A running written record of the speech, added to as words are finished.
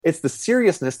It's the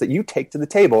seriousness that you take to the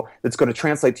table that's going to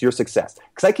translate to your success.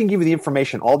 Because I can give you the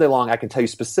information all day long. I can tell you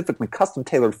specifically custom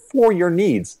tailored for your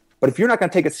needs. But if you're not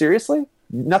going to take it seriously,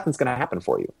 nothing's going to happen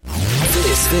for you.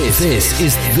 This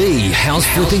is the House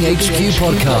Flipping HQ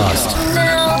podcast.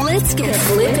 Now let's get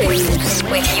flipping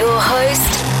with your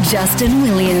host, Justin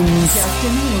Williams.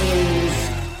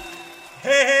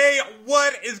 Hey,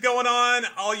 what is going on,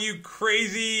 all you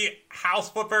crazy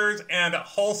house flippers and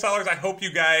wholesalers? I hope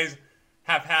you guys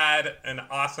have had an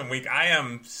awesome week. I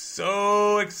am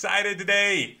so excited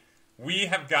today. We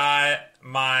have got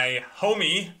my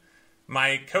homie,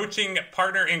 my coaching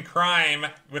partner in crime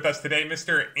with us today,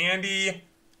 Mr. Andy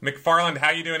McFarland.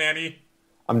 How you doing, Andy?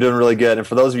 I'm doing really good. And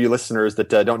for those of you listeners that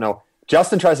don't know,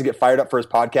 Justin tries to get fired up for his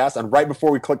podcast, and right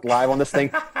before we clicked live on this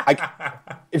thing,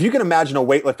 if you can imagine a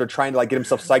weightlifter trying to get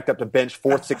himself psyched up to bench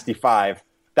 465,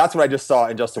 that's what I just saw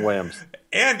in Justin Williams.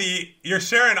 Andy, you're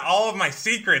sharing all of my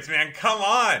secrets, man. Come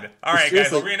on. All right, guys,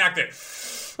 let's reenact it.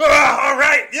 All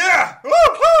right, yeah.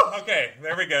 Woo-hoo. Okay,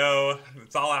 there we go.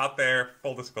 It's all out there.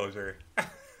 Full disclosure.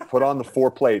 Put on the 4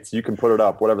 plates. You can put it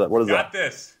up. Whatever that. What is that? Got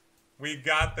this. We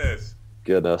got this.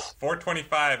 Goodness.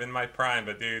 425 in my prime,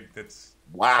 but dude, it's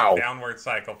wow. A downward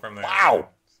cycle from there. Wow.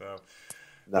 So,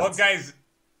 well, guys,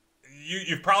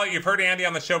 you've heard Andy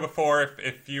on the show before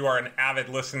if you are an avid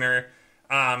listener.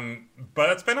 But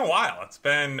it's been a while. It's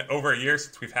been over a year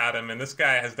since we've had him, and this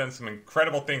guy has done some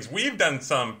incredible things. We've done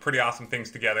some pretty awesome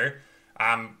things together.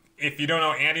 If you don't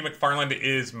know, Andy McFarland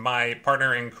is my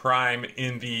partner in crime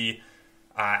in the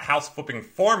House Flipping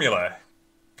Formula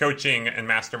coaching and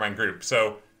mastermind group.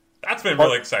 So that's been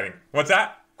really exciting. What's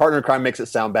that? Partner in crime makes it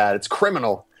sound bad. It's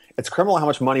criminal. It's criminal how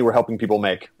much money we're helping people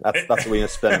make. That's what we're going to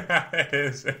spend.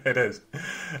 It is.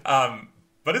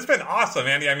 But it's been awesome,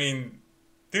 Andy. I mean,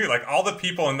 dude, all the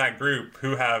people in that group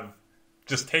who have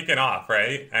just taken off,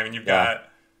 right? I mean, you've got,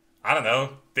 I don't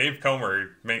know, Dave Comer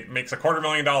makes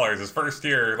 $250,000 his first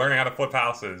year learning how to flip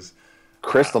houses.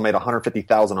 Crystal made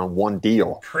 $150,000 on one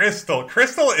deal. Crystal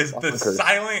is the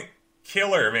silent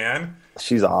killer, man.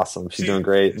 She's awesome. She's doing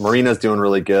great. Marina's doing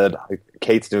really good.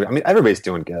 Kate's doing, everybody's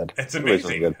doing good. It's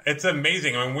amazing. It's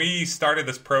amazing. When we started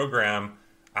this program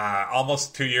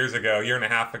almost 2 years ago, a year and a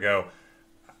half ago,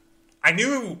 I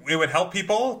knew it would help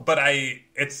people, but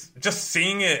it's just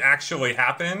seeing it actually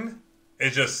happen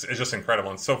is just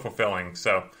incredible and so fulfilling.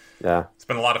 So yeah, it's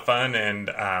been a lot of fun, and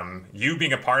you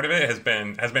being a part of it has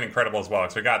been incredible as well.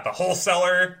 So we got the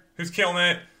wholesaler who's killing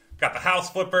it, got the house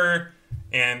flipper,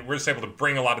 and we're just able to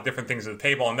bring a lot of different things to the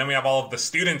table. And then we have all of the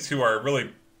students who are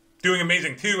really doing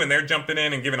amazing too, and they're jumping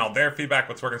in and giving all their feedback,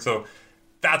 what's working. So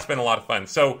that's been a lot of fun.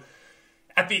 So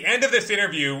at the end of this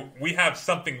interview, we have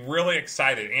something really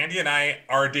exciting. Andy and I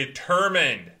are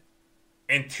determined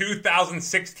in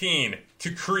 2016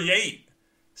 to create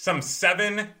some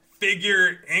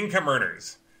 7-figure income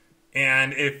earners.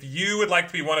 And if you would like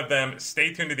to be one of them,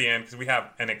 stay tuned to the end because we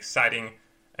have an exciting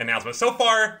announcement. So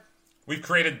far, we've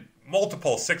created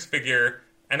multiple 6-figure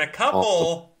and a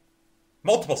couple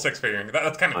multiple 6-figure.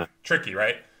 That's kind of tricky,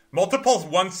 right? Multiples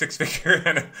 1 6-figure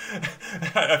and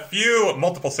a few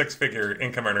multiple 6-figure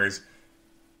income earners.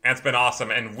 And it's been awesome.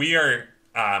 And we are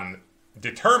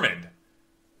determined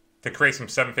to create some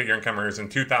 7-figure income earners in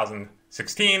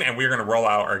 2016. And we're going to roll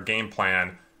out our game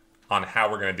plan on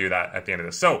how we're going to do that at the end of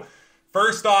this. So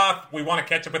first off, we want to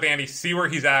catch up with Andy, see where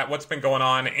he's at, what's been going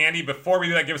on. Andy, before we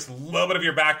do that, give us a little bit of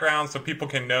your background so people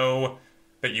can know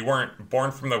that you weren't born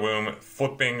from the womb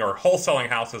flipping or wholesaling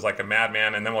houses like a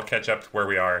madman, and then we'll catch up to where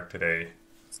we are today.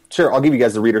 Sure, I'll give you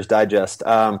guys the Reader's Digest.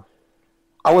 I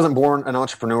wasn't born an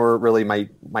entrepreneur, really. My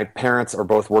parents are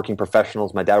both working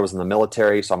professionals. My dad was in the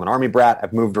military, so I'm an Army brat.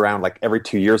 I've moved around every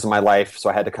 2 years of my life, so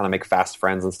I had to kind of make fast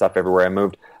friends and stuff everywhere I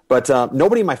moved. But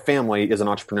nobody in my family is an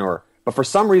entrepreneur. But for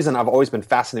some reason, I've always been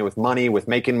fascinated with money, with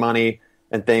making money,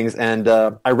 and things. And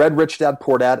I read Rich Dad,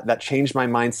 Poor Dad. That changed my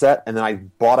mindset. And then I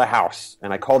bought a house,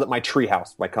 and I called it my tree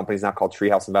house. My company's now called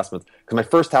Treehouse Investments because my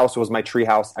first house was my tree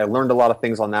house. I learned a lot of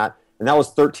things on that. And that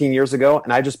was 13 years ago.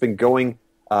 And I've just been going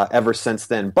ever since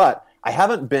then. But I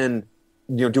haven't been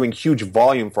doing huge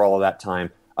volume for all of that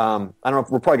time. I don't know if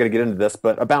we're probably going to get into this,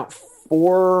 but about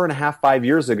 4.5, 5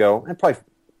 years ago, and probably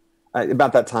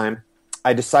about that time,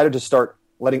 I decided to start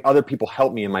letting other people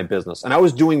help me in my business. And I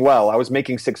was doing well. I was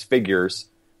making 6 figures.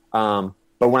 But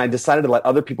when I decided to let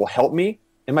other people help me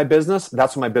in my business,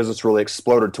 that's when my business really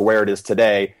exploded to where it is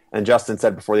today. And Justin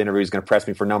said before the interview he's going to press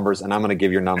me for numbers, and I'm going to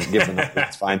give the numbers.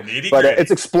 It's fine. But it's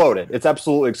exploded. It's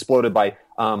absolutely exploded by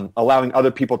allowing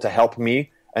other people to help me.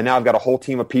 And now I've got a whole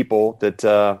team of people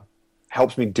that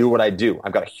helps me do what I do.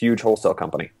 I've got a huge wholesale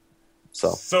company.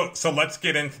 So let's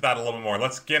get into that a little bit more.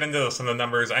 Let's get into some of the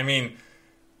numbers. I mean,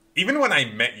 even when I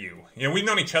met you, we've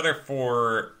known each other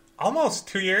for almost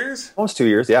 2 years. Almost 2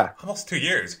 years, yeah. Almost 2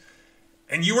 years.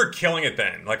 And you were killing it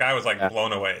then. Like, I was,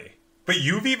 blown away. But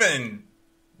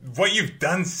what you've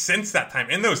done since that time,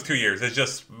 in those 2 years, is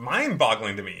just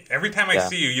mind-boggling to me. Every time I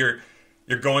see you,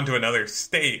 you're going to another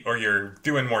state, or you're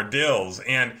doing more deals.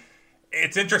 And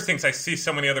it's interesting because I see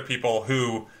so many other people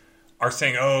who are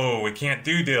saying, oh, we can't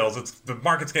do deals. The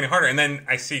market's getting harder. And then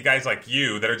I see guys like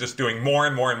you that are just doing more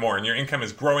and more and more, and your income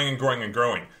is growing and growing and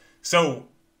growing. So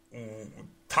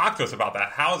talk to us about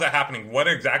that. How is that happening? What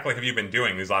exactly have you been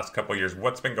doing these last couple of years?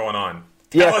 What's been going on?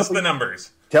 Tell us the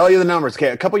numbers. Tell you the numbers. Okay,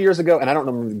 a couple years ago, and I don't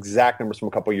know the exact numbers from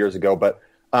a couple years ago, but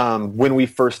when we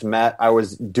first met, I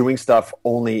was doing stuff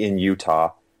only in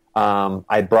Utah.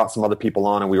 I brought some other people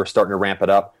on, and we were starting to ramp it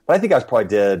up. But I think I probably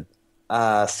did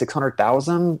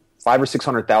 600,000, 500 or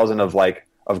 600,000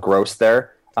 of gross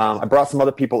there. I brought some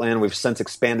other people in. We've since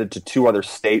expanded to 2 other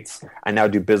states. I now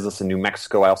do business in New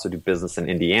Mexico. I also do business in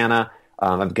Indiana.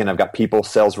 Again, I've got people,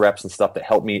 sales reps, and stuff that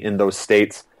help me in those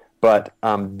states. But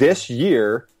this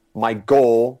year, my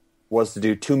goal was to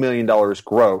do $2 million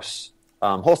gross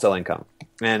wholesale income.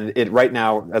 And right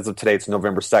now, as of today, it's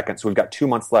November 2nd, so we've got 2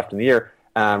 months left in the year.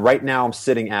 Right now, I'm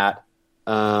sitting at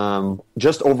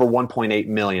just over 1.8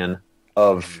 million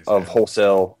of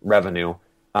wholesale revenue.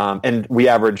 And we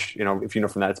average, if you know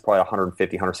from that, it's probably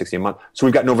 150, 160 a month. So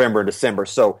we've got November and December.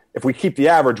 So if we keep the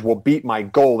average, we'll beat my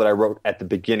goal that I wrote at the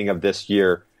beginning of this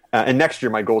year. And next year,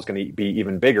 my goal is going to be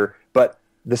even bigger. But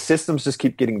the systems just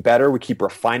keep getting better. We keep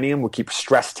refining them. We keep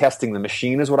stress testing the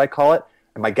machine is what I call it.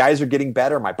 And my guys are getting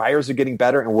better. My buyers are getting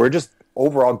better. And we're just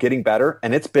overall getting better.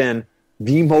 And it's been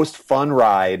the most fun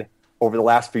ride over the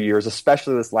last few years,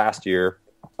 especially this last year.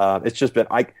 It's just been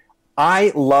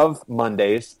I love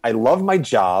Mondays. I love my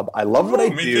job. I love what I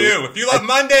do. Me too. If you love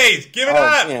Mondays, give it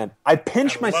up. Man. I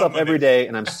pinch myself every day,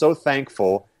 and I'm so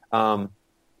thankful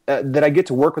that I get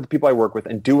to work with the people I work with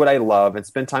and do what I love and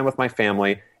spend time with my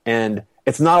family. And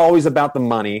it's not always about the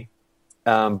money,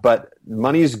 but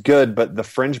money is good, but the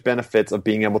fringe benefits of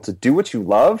being able to do what you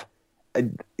love,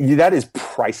 that is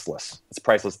priceless. It's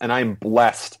priceless. And I'm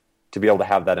blessed to be able to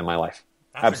have that in my life.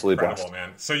 That's absolutely incredible, blessed.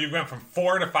 Man. So you went from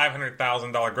 $400,000 to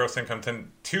 $500,000 gross income to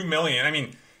 $2 million. I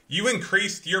mean, you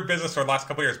increased your business over the last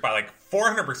couple of years by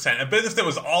 400%. A business that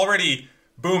was already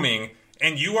booming,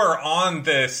 and you are on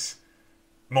this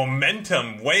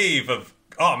momentum wave of,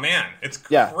 oh man, it's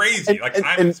crazy.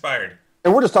 I'm inspired.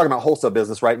 And we're just talking about wholesale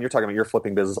business, right? And you're talking about your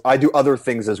flipping business. I do other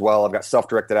things as well. I've got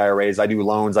self-directed IRAs. I do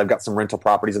loans. I've got some rental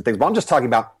properties and things. But I'm just talking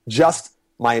about just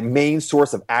my main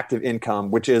source of active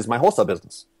income, which is my wholesale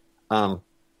business.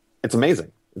 It's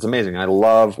amazing. It's amazing. I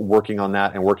love working on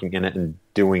that and working in it and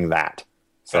doing that.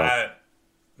 So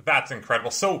that's incredible.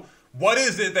 So what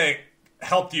is it that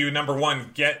helped you, number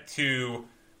one, get to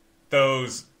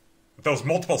those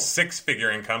multiple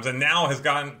 6-figure incomes and now has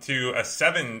gotten to a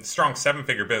strong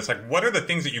 7-figure business? What are the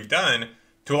things that you've done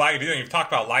to allow you to do that? You've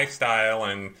talked about lifestyle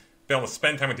and being able to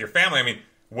spend time with your family. I mean,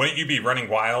 wouldn't you be running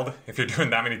wild if you're doing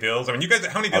that many deals? I mean, you guys,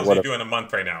 how many deals are you doing a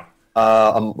month right now?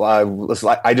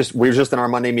 Listen, we were just in our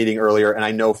Monday meeting earlier, and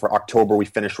I know for October we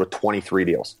finished with 23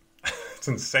 deals. It's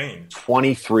insane.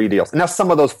 23 deals. And now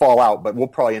some of those fall out, but we'll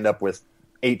probably end up with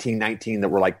 18, 19 that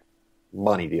were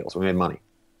money deals. We made money.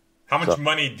 How much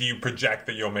money do you project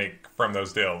that you'll make from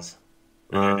those deals?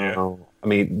 I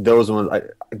mean, those ones,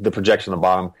 the projection on the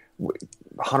bottom,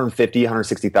 $150,000,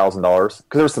 $160,000. Because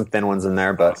there were some thin ones in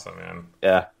there, but awesome, man.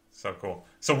 Yeah, so cool.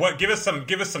 So what? Give us some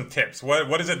tips.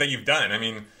 What is it that you've done? I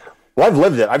mean, well, I've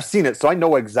lived it. I've seen it, so I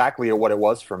know exactly what it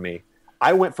was for me.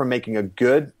 I went from making a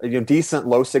good, decent,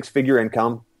 low 6-figure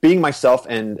income, being myself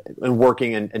and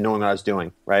working and knowing what I was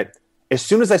doing. Right. As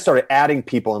soon as I started adding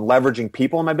people and leveraging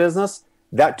people in my business,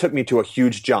 that took me to a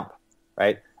huge jump.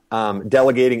 Right.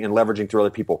 Delegating and leveraging through other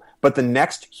people. But the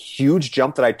next huge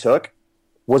jump that I took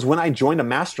was when I joined a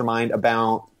mastermind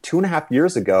about 2.5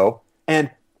 years ago.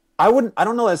 And I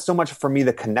don't know that's so much for me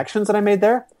the connections that I made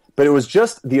there, but it was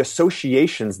just the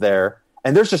associations there.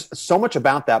 And there's just so much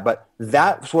about that. But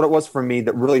that's what it was for me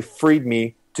that really freed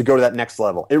me to go to that next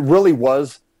level. It really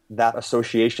was that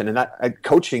association and that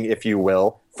coaching, if you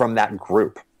will, from that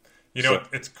group.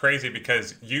 It's crazy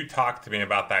because you talked to me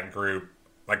about that group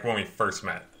when we first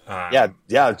met.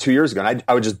 2 years ago. And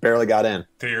I just barely got in.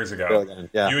 2 years ago. Barely got in.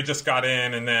 Yeah. You had just got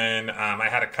in, and then I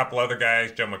had a couple other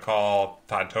guys, Joe McCall,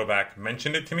 Todd Toback,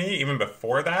 mentioned it to me even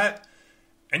before that.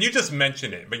 And you just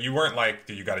mentioned it, but you weren't like,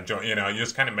 dude, you got to join. You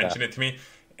just kind of mentioned it to me.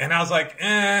 And I was like,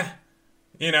 I'm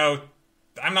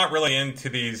not really into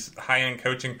these high-end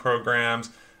coaching programs.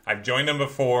 I've joined them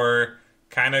before.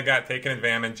 kind of got taken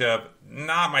advantage of.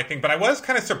 Not my thing, but I was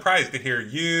kind of surprised to hear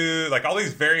you, like all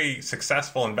these very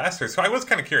successful investors. So I was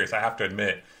kind of curious, I have to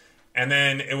admit. And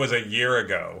then it was a year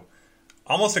ago,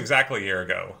 almost exactly a year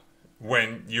ago,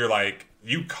 when you're like,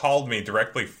 you called me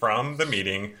directly from the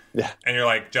meeting, and you're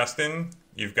like, Justin,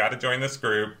 you've got to join this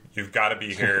group. You've got to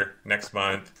be here next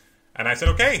month. And I said,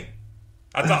 okay.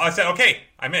 I said, okay,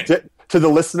 I'm in. To the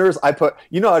listeners, I put,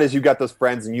 you know how it is, you got those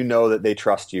friends and you know that they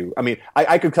trust you. I mean,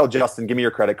 I could tell Justin, give me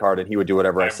your credit card, and he would do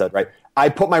whatever I said, right? I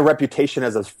put my reputation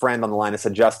as a friend on the line. I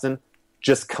said, Justin,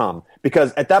 just come.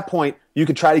 Because at that point, you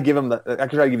could try to give him I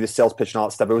could try to give you the sales pitch and all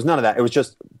that stuff. It was none of that. It was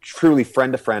just truly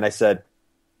friend to friend. I said,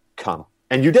 come.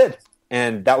 And you did.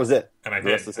 And that was it. And I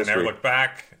did. I never looked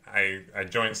back. I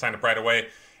joined, signed up right away.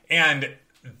 And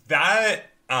that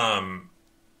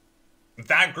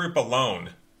group alone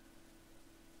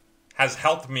has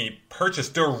helped me purchase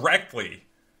directly,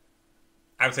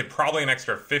 I would say probably an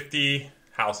extra 50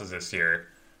 houses this year.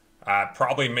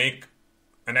 Probably make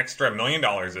an extra $1 million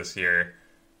this year.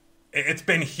 It's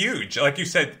been huge. Like you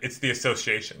said, it's the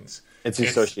associations. It's the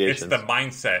associations. It's the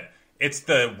mindset. It's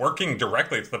the working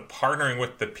directly. It's the partnering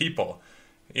with the people.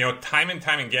 You know, time and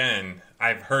time again,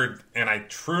 I've heard, and I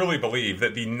truly believe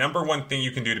that the number one thing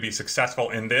you can do to be successful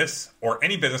in this or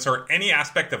any business or any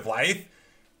aspect of life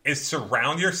is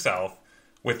surround yourself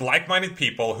with like-minded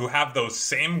people who have those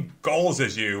same goals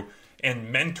as you,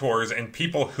 and mentors and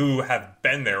people who have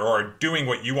been there or are doing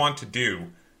what you want to do.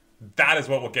 That is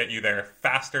what will get you there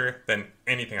faster than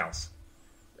anything else.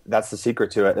 That's the secret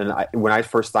to it. And when I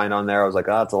first signed on there, I was like,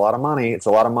 oh, it's a lot of money. It's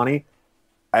a lot of money.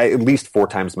 At least 4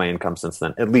 times my income since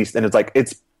then, at least. And it's like,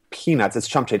 it's peanuts. It's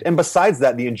chump change. And besides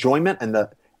that, the enjoyment and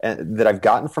that I've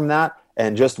gotten from that,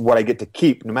 and just what I get to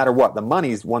keep, no matter what. The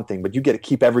money's one thing, but you get to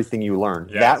keep everything you learn.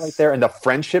 Yes. That right there, and the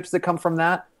friendships that come from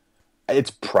that,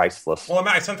 it's priceless. Well,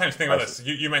 I sometimes think about this.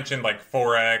 You mentioned like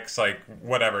Forex, like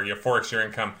whatever, you Forex your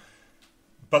income.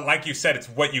 But like you said, it's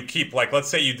what you keep. Like, let's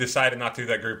say you decided not to do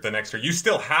that group the next year. You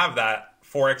still have that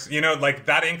Forex, you know, like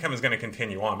that income is going to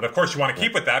continue on. But of course you want to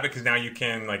keep with that, because now you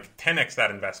can like 10x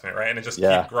that investment, right? And it just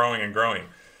keep growing and growing.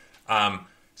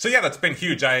 So yeah, that's been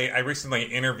huge. I recently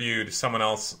interviewed someone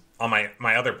else on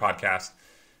my other podcast,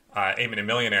 Aiming a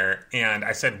Millionaire, and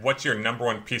I said, what's your number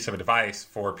one piece of advice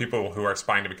for people who are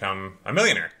aspiring to become a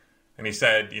millionaire? And he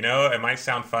said, you know, it might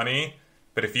sound funny,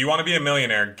 but if you want to be a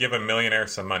millionaire, give a millionaire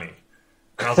some money.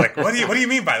 And I was like, what do you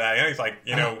mean by that? And he's like,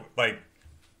 you know, like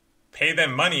pay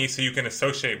them money so you can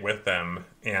associate with them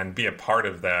and be a part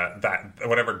of that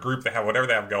whatever group they have, whatever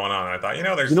they have going on. And I thought, you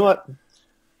know, you know what?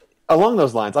 Along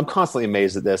those lines, I'm constantly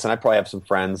amazed at this, and I probably have some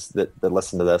friends that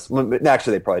listen to this.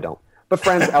 Actually, they probably don't. But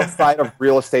friends outside of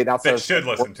real estate, outside that should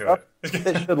listen to it.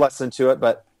 They should listen to it.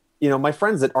 But you know, my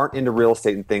friends that aren't into real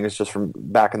estate and things, just from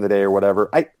back in the day or whatever,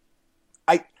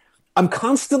 I'm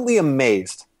constantly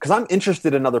amazed, because I'm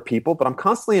interested in other people, but I'm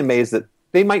constantly amazed that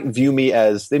they might view me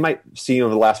as, they might see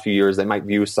over the last few years, they might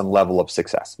view some level of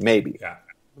success, maybe. Yeah.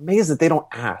 I'm amazed that they don't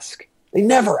ask. They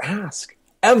never ask,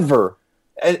 ever.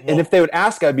 And if they would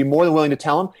ask, I'd be more than willing to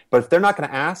tell them. But if they're not going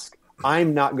to ask,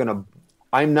 I'm not going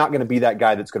to be that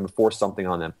guy that's going to force something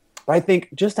on them. But I think,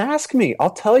 just ask me. I'll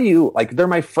tell you. Like, they're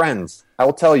my friends. I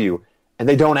will tell you. And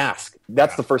they don't ask.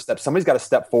 That's the first step. Somebody's got to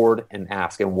step forward and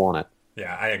ask and want it.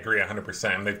 Yeah, I agree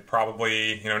 100%. And they've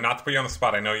probably, you know, not to put you on the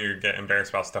spot, I know you get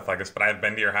embarrassed about stuff like this, but I've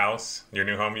been to your house, your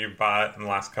new home you bought in the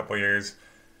last couple of years.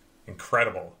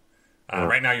 Incredible.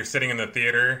 Right now you're sitting in the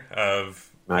theater of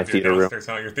my theater room.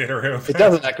 Your theater room. It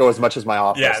doesn't echo as much as my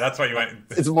office. Yeah, that's why you went.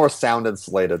 It's more sound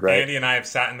insulated, right? Andy and I have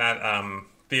sat in that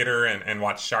theater and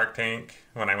watched Shark Tank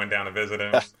when I went down to visit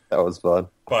him. That was fun.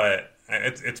 But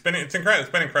it's incredible. It's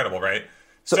been incredible, right?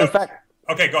 So in fact,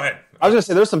 okay, go ahead. I was going to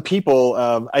say, there's some people.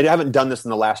 I haven't done this in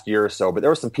the last year or so, but there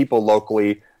were some people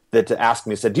locally that asked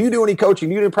me, said, "Do you do any coaching?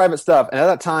 Do you do private stuff?" And at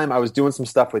that time, I was doing some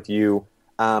stuff with you.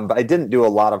 But I didn't do a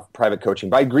lot of private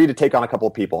coaching. But I agreed to take on a couple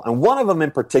of people. And one of them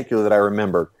in particular that I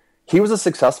remembered, he was a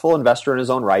successful investor in his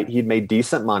own right. He'd made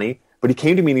decent money. But he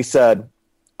came to me and he said,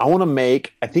 I want to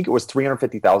make, I think it was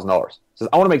 $350,000. He says,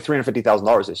 I want to make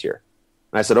 $350,000 this year.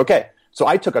 And I said, okay. So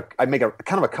I make a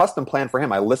kind of a custom plan for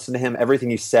him. I listened to him, everything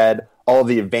he said, all of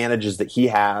the advantages that he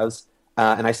has.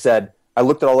 And I said, I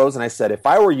looked at all those and I said, if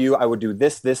I were you, I would do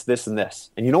this, this, this, and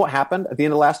this. And you know what happened at the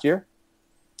end of last year?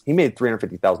 He made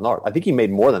 $350,000. I think he made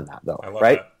more than that, though.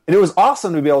 Right? That. And it was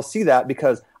awesome to be able to see that,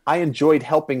 because I enjoyed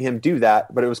helping him do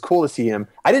that, but it was cool to see him.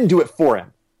 I didn't do it for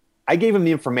him. I gave him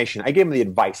the information. I gave him the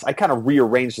advice. I kind of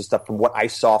rearranged the stuff from what I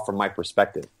saw from my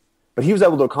perspective. But he was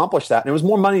able to accomplish that, and it was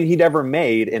more money than he'd ever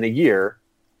made in a year,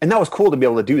 and that was cool to be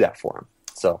able to do that for him.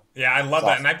 So yeah, I love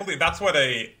that, and I believe that's what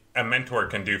a mentor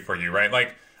can do for you, right?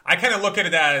 Like, I kind of look at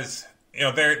it as,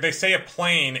 they say a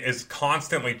plane is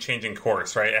constantly changing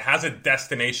course, right? It has a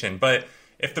destination, but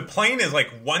if the plane is like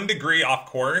 1 degree off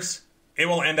course, it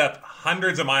will end up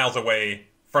hundreds of miles away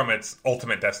from its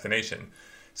ultimate destination.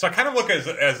 So I kind of look as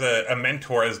a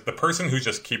mentor as the person who's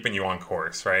just keeping you on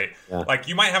course, right? Yeah. Like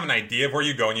you might have an idea of where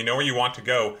you go and you know where you want to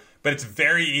go, but it's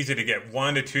very easy to get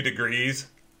 1 to 2 degrees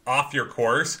off your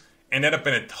course and end up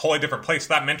in a totally different place.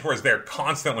 So that mentor is there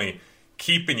constantly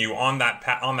keeping you on that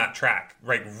track,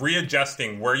 right?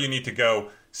 Readjusting where you need to go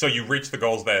so you reach the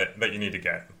goals that you need to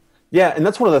get. Yeah, and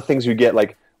that's one of the things we get,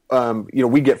 like,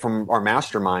 we get from our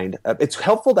mastermind. It's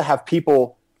helpful to have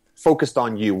people focused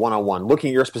on you one-on-one, looking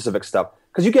at your specific stuff.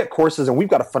 Because you get courses, and we've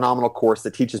got a phenomenal course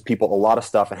that teaches people a lot of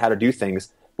stuff and how to do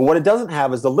things. But what it doesn't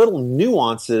have is the little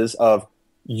nuances of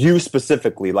you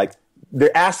specifically, like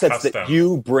the assets that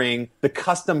you bring, the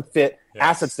custom fit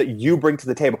assets that you bring to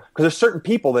the table. Because there's certain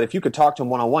people that if you could talk to them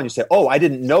one-on-one, you say, oh, I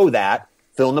didn't know that,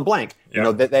 fill in the blank.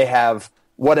 Yeah. That they have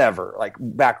whatever, like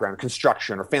background,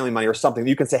 construction or family money or something.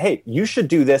 You can say, hey, you should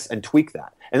do this and tweak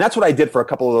that. And that's what I did for a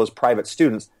couple of those private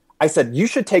students. I said, you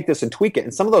should take this and tweak it.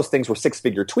 And some of those things were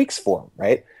 6-figure tweaks for them,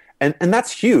 right? And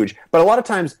that's huge. But a lot of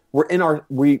times we're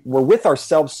with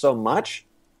ourselves so much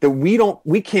that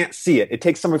we can't see it. It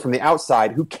takes someone from the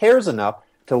outside who cares enough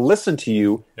to listen to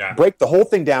you, break the whole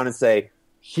thing down and say,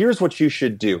 here's what you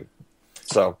should do.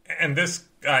 So, and this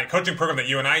coaching program that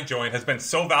you and I joined has been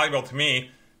so valuable to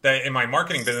me that in my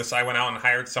marketing business, I went out and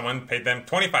hired someone, paid them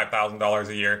 $25,000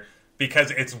 a year because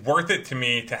it's worth it to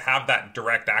me to have that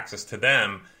direct access to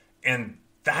them. And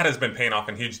that has been paying off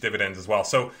in huge dividends as well.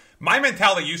 So my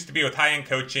mentality used to be with high-end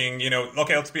coaching,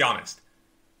 okay, let's be honest.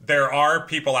 There are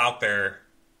people out there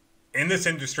in this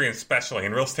industry, and especially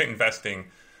in real estate investing,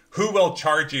 who will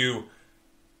charge you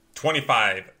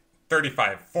 $25,000,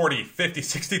 $35,000, $40,000,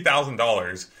 $50,000,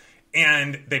 $60,000,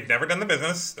 and they've never done the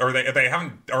business, or they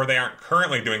haven't, or they aren't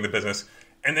currently doing the business,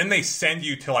 and then they send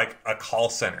you to like a call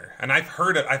center. And I've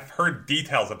heard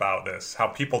details about this, how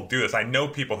people do this. I know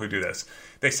people who do this.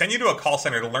 They send you to a call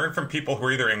center to learn from people who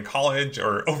are either in college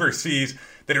or overseas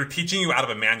that are teaching you out of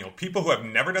a manual. People who have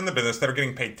never done the business that are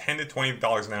getting paid $10 to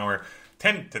 $20 an hour,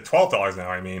 $10 to $12 an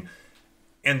hour, I mean.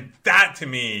 And that, to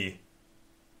me,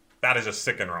 that is just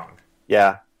sick and wrong.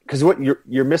 Yeah, because what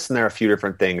you're missing there are a few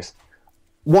different things.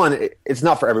 One, it's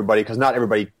not for everybody because not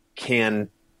everybody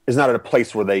is not at a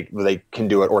place where they can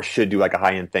do it or should do like a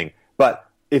high-end thing. But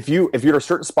if you're at a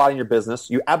certain spot in your business,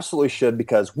 you absolutely should,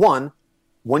 because one,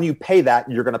 when you pay that,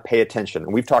 you're going to pay attention.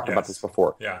 And we've talked about this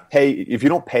before. Yeah. If you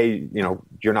don't pay,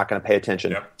 you're not going to pay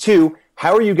attention. Yep. Two,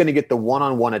 how are you going to get the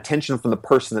one-on-one attention from the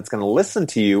person that's going to listen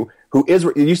to you,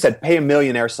 you said pay a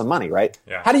millionaire some money, right?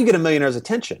 Yeah. How do you get a millionaire's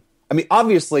attention? I mean,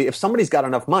 obviously, if somebody's got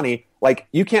enough money, like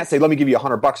you can't say, let me give you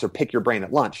 $100 or pick your brain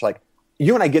at lunch. Like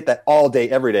you and I get that all day,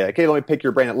 every day. Like, hey, let me pick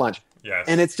your brain at lunch. Yes.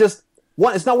 And it's just,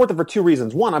 one, it's not worth it for two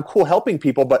reasons. One, I'm cool helping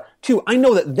people, but two, I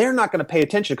know that they're not going to pay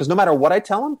attention because no matter what I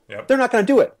tell them, they're not going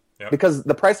to do it. Yep. Because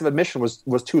the price of admission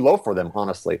was too low for them,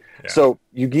 honestly. Yeah. So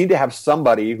you need to have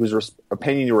somebody whose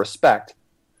opinion you respect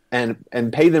and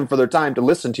pay them for their time to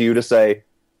listen to you to say,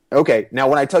 okay, now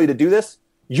when I tell you to do this,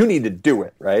 you need to do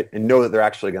it, right? And know that they're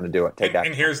actually going to do it. Take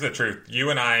action. And here's the truth.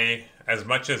 You and I, as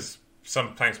much as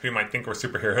sometimes people might think we're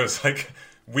superheroes, like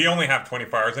we only have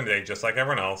 24 hours in a day, just like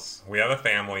everyone else. We have a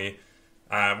family.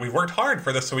 We've worked hard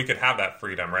for this so we could have that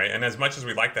freedom, right? And as much as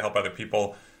we like to help other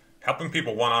people, helping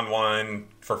people one-on-one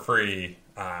for free,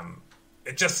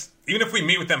 it just, even if we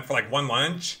meet with them for like one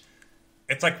lunch,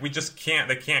 it's like we can't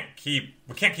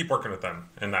keep working with them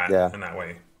in that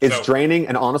way. It's draining,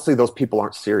 and honestly, those people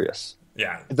aren't serious.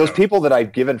 Yeah. Those people that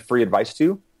I've given free advice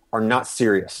to are not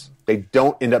serious. They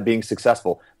don't end up being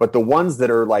successful. But the ones that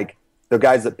are like the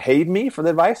guys that paid me for the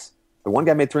advice, the one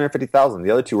guy made $350,000. The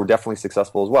other two were definitely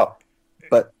successful as well.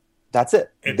 But that's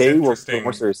it. They were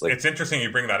more seriously. It's interesting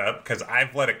you bring that up because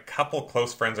I've led a couple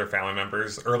close friends or family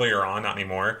members earlier on, not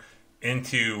anymore,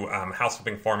 into house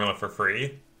flipping formula for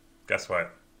free. Guess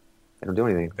what? They don't do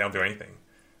anything. They don't do anything.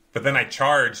 But then I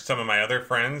charged some of my other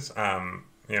friends,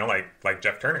 like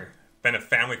Jeff Turner, been a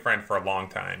family friend for a long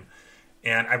time.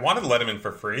 And I wanted to let him in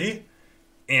for free.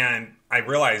 And I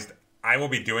realized I will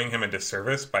be doing him a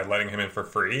disservice by letting him in for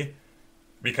free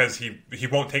because he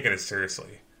won't take it as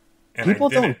seriously. And people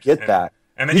don't get that.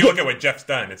 And then you look at what Jeff's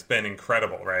done. It's been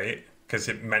incredible, right? Because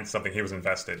it meant something. He was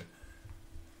invested.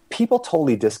 People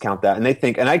totally discount that. And they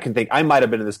think, and I might have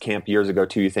been in this camp years ago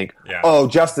too. You think, oh,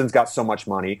 Justin's got so much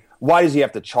money. Why does he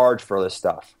have to charge for this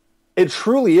stuff? It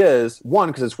truly is, one,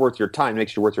 because it's worth your time,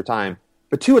 makes you worth your time.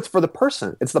 But two, it's for the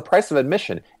person. It's the price of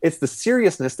admission. It's the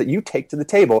seriousness that you take to the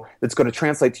table that's going to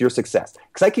translate to your success.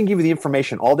 Because I can give you the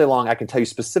information all day long. I can tell you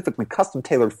specifically custom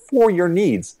tailored for your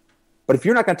needs. But if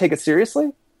you're not going to take it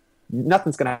seriously,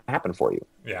 nothing's going to happen for you.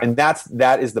 Yeah. And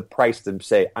that is the price to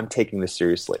say, I'm taking this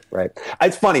seriously, right?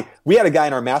 It's funny. We had a guy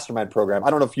in our mastermind program. I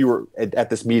don't know if you were at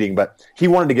this meeting, but he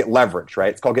wanted to get leverage, right?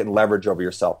 It's called getting leverage over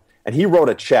yourself. And he wrote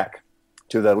a check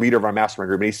to the leader of our mastermind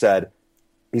group. And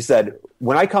he said,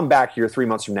 when I come back here 3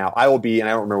 months from now, I will be, and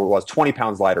I don't remember what it was, 20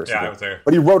 pounds lighter. Yeah, I was there.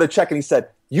 But he wrote a check and he said,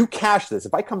 you cash this.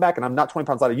 If I come back and I'm not 20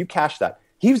 pounds lighter, you cash that.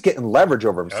 He was getting leverage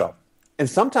over himself. Yep. And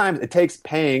sometimes it takes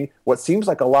paying what seems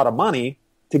like a lot of money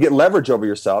to get leverage over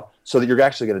yourself so that you're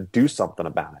actually going to do something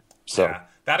about it. So yeah,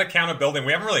 that accountability,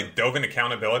 we haven't really dove into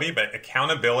accountability, but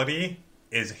accountability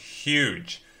is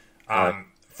huge.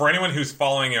 For anyone who's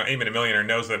following Aim at a Millionaire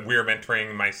knows that we're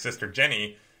mentoring my sister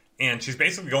Jenny, and she's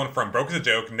basically going from broke as a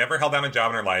joke, never held down a job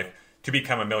in her life, to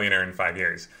become a millionaire in 5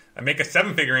 years. And make a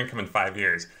 7-figure income in 5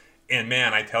 years. And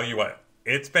man, I tell you what,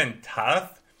 it's been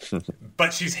tough.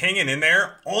 But she's hanging in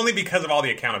there only because of all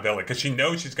the accountability, because she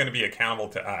knows she's going to be accountable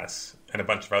to us and a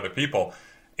bunch of other people.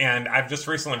 And I've just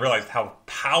recently realized how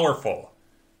powerful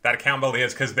that accountability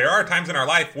is, because there are times in our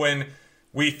life when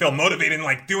we feel motivated in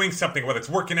like doing something, whether it's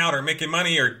working out or making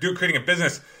money or creating a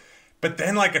business. But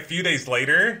then like a few days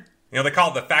later, they call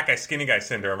it the fat guy, skinny guy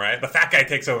syndrome, right? The fat guy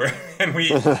takes over and we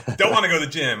don't want to go to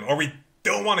the gym, or we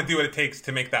don't want to do what it takes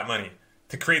to make that money,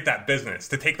 to create that business,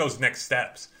 to take those next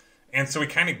steps. And so we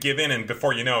kind of give in, and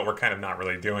before you know it, we're kind of not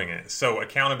really doing it. So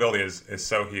accountability is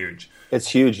so huge. It's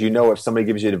huge. If somebody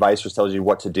gives you advice or tells you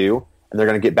what to do, and they're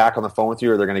going to get back on the phone with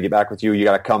you, or they're going to get back with you, you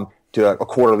got to come to a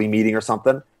quarterly meeting or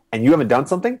something, and you haven't done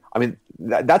something. I mean,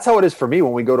 that's how it is for me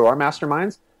when we go to our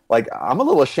masterminds. Like, I'm a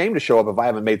little ashamed to show up if I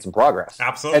haven't made some progress.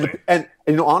 Absolutely. And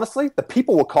honestly, the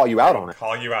people will call you out on it.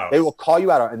 Call you out. They will call you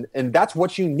out on it. And that's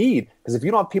what you need. Because if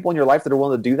you don't have people in your life that are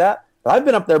willing to do that, I've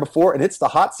been up there before, and it's the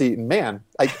hot seat, and man,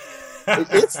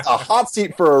 it's a hot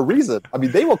seat for a reason. I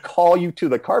mean, they will call you to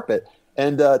the carpet.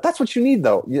 And that's what you need,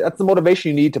 though. That's the motivation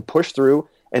you need to push through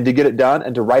and to get it done,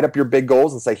 and to write up your big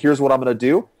goals and say, here's what I'm going to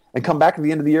do, and come back at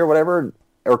the end of the year, whatever,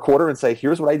 or quarter, and say,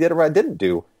 here's what I did or what I didn't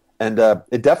do. And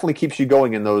it definitely keeps you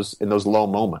going in those low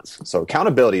moments. So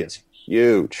accountability is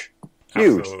huge.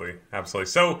 Huge. Absolutely.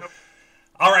 So,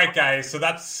 all right, guys. So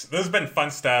this has been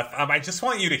fun stuff. I just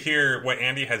want you to hear what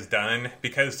Andy has done,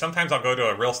 because sometimes I'll go to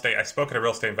I spoke at a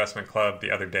real estate investment club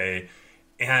the other day,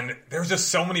 and there's just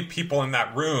so many people in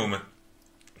that room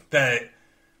that,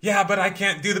 yeah, but I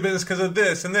can't do the business because of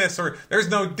this and this, or there's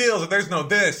no deals, or there's no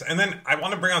this. And then I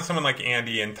want to bring on someone like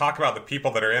Andy and talk about the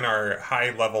people that are in our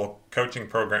high-level coaching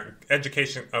program,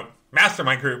 education,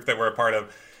 mastermind group that we're a part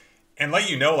of, and let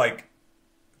you know, like,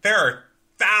 there are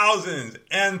thousands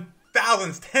and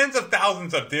thousands, tens of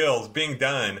thousands of deals being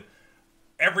done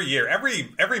every year.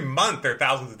 Every month there are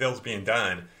thousands of deals being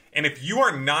done. And if you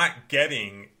are not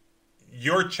getting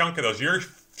your chunk of those, your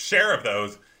share of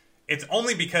those, it's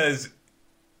only because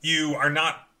you are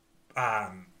not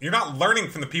you're not learning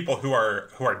from the people who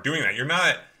are doing that. You're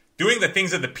not doing the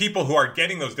things that the people who are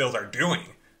getting those deals are doing.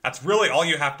 That's really all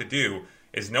you have to do,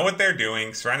 is know what they're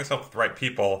doing, surround yourself with the right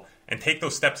people, and take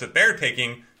those steps that they're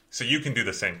taking so you can do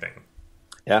the same thing.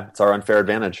 Yeah, it's our unfair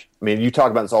advantage. I mean, you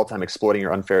talk about this all the time, exploiting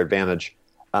your unfair advantage.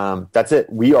 That's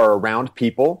it. We are around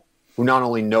people who not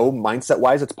only know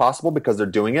mindset-wise it's possible because they're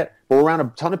doing it, but we're around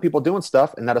a ton of people doing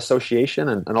stuff in that association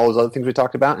and all those other things we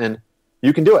talked about, and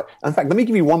you can do it. In fact, let me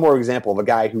give you one more example of a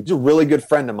guy who's a really good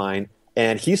friend of mine,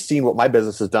 and he's seen what my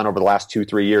business has done over the last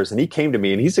 2-3 years, and he came to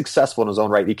me, and he's successful in his own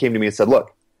right. He came to me and said,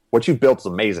 look, what you've built is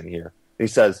amazing here. And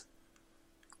he says,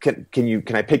 can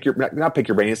I pick your, not pick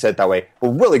your brain, he said it that way,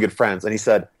 we're really good friends. And he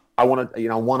said, I want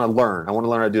to learn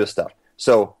how to do this stuff.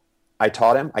 So I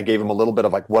taught him, I gave him a little bit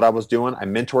of like what I was doing. I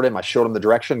mentored him. I showed him the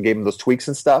direction, gave him those tweaks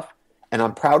and stuff. And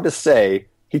I'm proud to say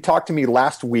he talked to me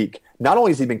last week. Not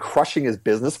only has he been crushing his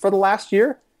business for the last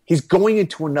year, he's going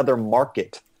into another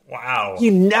market. Wow. He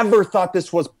never thought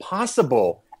this was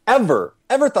possible. Ever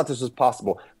thought this was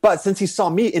possible. But since he saw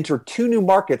me enter 2 new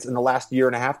markets in the last year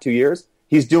and a half, 2 years,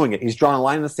 he's doing it. He's drawing a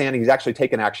line in the sand. He's actually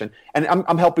taking action. And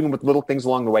I'm helping him with little things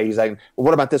along the way. He's like, well,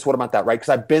 what about this? What about that? Right? Because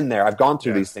I've been there. I've gone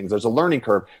through these things. There's a learning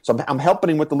curve. So I'm helping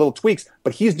him with the little tweaks.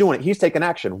 But he's doing it. He's taking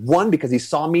action. One, because he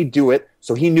saw me do it,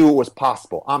 so he knew it was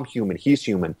possible. I'm human. He's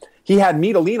human. He had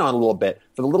me to lean on a little bit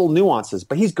for the little nuances.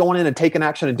 But he's going in and taking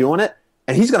action and doing it.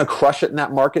 And he's going to crush it in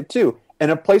that market too. In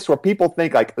a place where people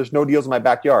think like, there's no deals in my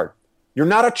backyard. You're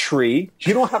not a tree.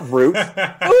 You don't have roots.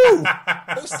 Ooh,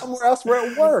 go somewhere else where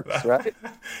it works, right?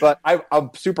 But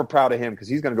I'm super proud of him because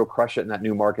he's going to go crush it in that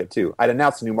new market too. I'd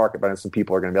announced a new market, but some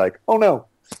people are going to be like, oh no,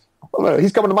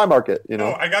 he's coming to my market. You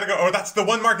know, I got to go. Oh, that's the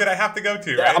one market I have to go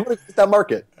to, right? I'm going to get that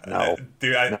market. No,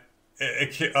 dude.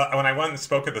 When I went and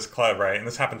spoke at this club, right, and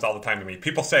this happens all the time to me.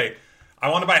 People say, I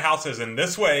want to buy houses in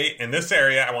this way, in this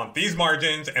area. I want these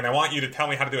margins, and I want you to tell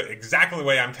me how to do it exactly the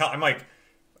way I'm like,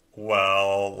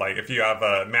 well, like if you have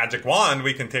a magic wand,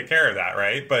 we can take care of that,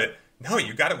 right? But no,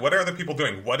 you got it. What are other people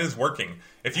doing? What is working?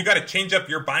 If you got to change up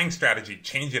your buying strategy,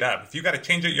 change it up. If you got to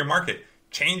change out your market,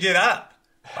 change it up.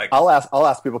 Like, I'll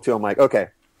ask people too. I'm like, okay,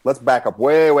 let's back up,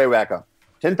 way back up.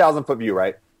 10,000 foot view,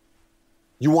 right?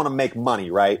 You want to make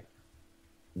money, right?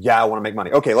 Yeah, I want to make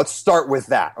money. Okay, let's start with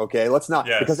that. Okay, let's not,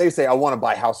 because they say, I want to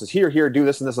buy houses here, do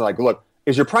this and this. And like, look,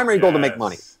 is your primary goal to make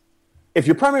money? If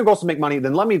your primary goal is to make money,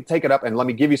 then let me take it up and let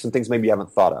me give you some things maybe you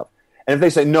haven't thought of. And if they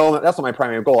say, no, that's not my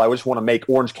primary goal, I just want to make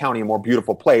Orange County a more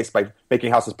beautiful place by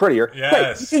making houses prettier.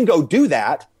 Great, you can go do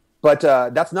that, but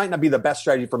that's might not be the best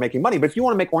strategy for making money. But if you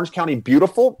want to make Orange County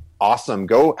beautiful, awesome.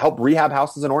 Go help rehab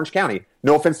houses in Orange County.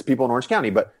 No offense to people in Orange County,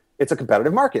 but it's a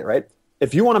competitive market, right?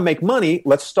 If you want to make money,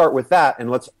 let's start with that, and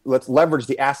let's leverage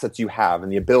the assets you have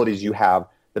and the abilities you have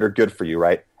that are good for you,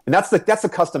 right? And that's the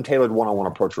custom tailored one-on-one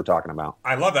approach we're talking about.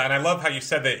 I love that, and I love how you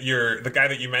said that the guy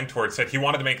that you mentored said he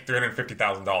wanted to make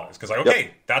 $350,000 because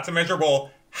okay, that's a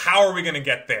measurable. How are we going to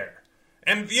get there?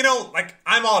 And like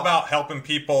I'm all about helping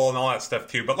people and all that stuff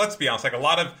too. But let's be honest, like a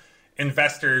lot of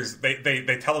investors,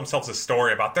 they tell themselves a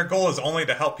story about their goal is only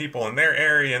to help people in their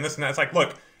area and this and that. It's like,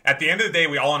 look. At the end of the day,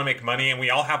 we all want to make money, and we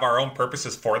all have our own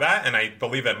purposes for that, and I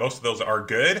believe that most of those are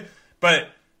good, but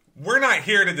we're not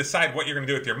here to decide what you're going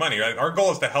to do with your money. Right? Our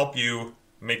goal is to help you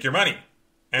make your money,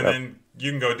 and then you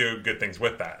can go do good things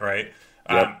with that, right?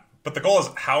 But the goal is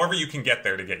however you can get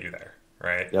there to get you there,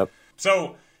 right? Yep.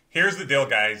 So here's the deal,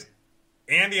 guys.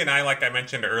 Andy and I, like I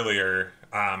mentioned earlier,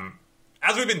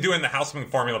 as we've been doing the House Flipping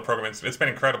Formula program, it's been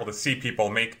incredible to see people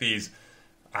make these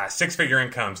six-figure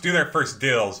incomes, do their first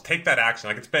deals, take that action.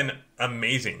 Like, it's been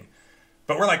amazing.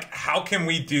 But we're like, how can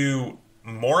we do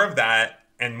more of that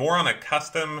and more on a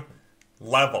custom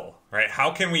level, right?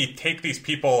 How can we take these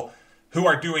people who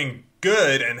are doing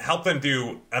good and help them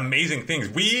do amazing things?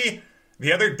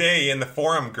 The other day in the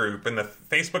forum group, in the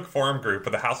Facebook forum group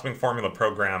of the House Flipping Formula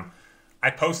program, I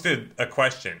posted a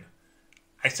question.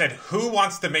 I said, who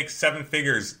wants to make 7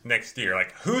 figures next year?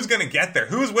 Like, who's going to get there?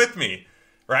 Who's with me?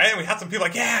 Right? And we had some people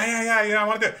like, yeah, I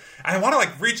want to do it. And I want to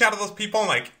like reach out to those people and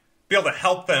like be able to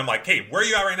help them. Like, hey, where are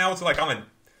you at right now? It's like on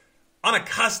a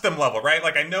custom level, right?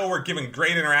 Like I know we're giving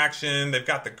great interaction. They've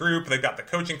got the group, they've got the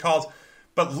coaching calls,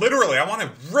 but literally I want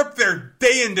to rip their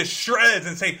day into shreds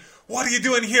and say, what are you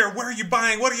doing here? Where are you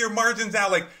buying? What are your margins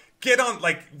at? Like get on,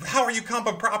 like, how are you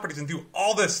comping properties and do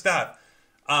all this stuff?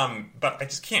 But I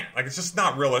just can't, like, it's just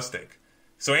not realistic.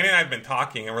 So Andy and I have been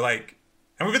talking and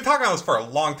we've been talking about this for a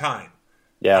long time.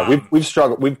 Yeah, we've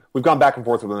struggled. We've gone back and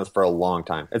forth with this for a long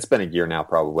time. It's been a year now,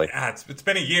 probably. Yeah, it's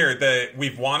been a year that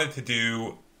we've wanted to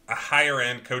do a higher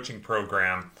end coaching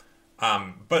program,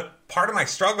 but part of my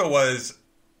struggle was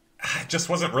it just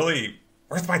wasn't really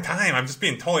worth my time. I'm just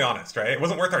being totally honest, right? It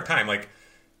wasn't worth our time, like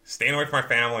staying away from my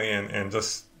family and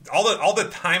just all the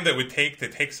time that would take to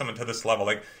take someone to this level.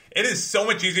 Like it is so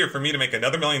much easier for me to make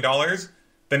 $1 million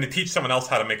than to teach someone else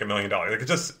how to make $1 million. Like it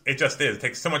just is. It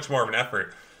takes so much more of an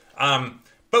effort.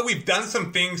 But we've done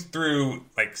some things through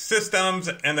like systems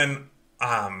and then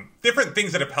different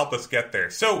things that have helped us get there.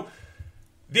 So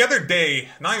the other day,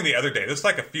 not even the other day, this was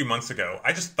like a few months ago,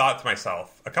 I just thought to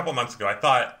myself, a couple months ago, I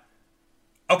thought,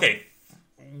 okay,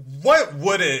 what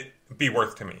would it be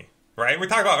worth to me, right? We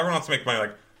talk about everyone wants to make money.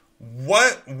 Like,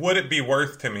 what would it be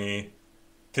worth to me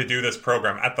to do this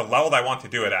program at the level that I want to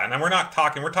do it at? And we're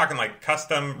talking like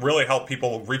custom, really help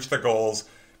people reach their goals,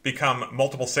 become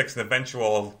multiple 6 and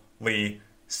eventually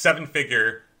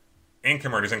 7-figure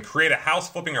income earners and create a house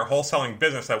flipping or wholesaling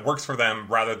business that works for them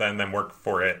rather than them work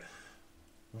for it.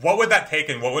 What would that take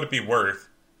and what would it be worth?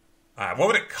 What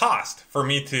would it cost for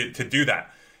me to do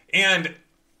that? And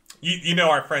you know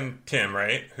our friend Tim,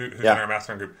 right? Who's in our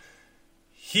mastermind group.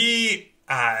 He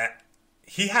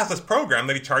has this program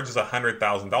that he charges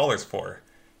 $100,000 for.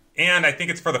 And I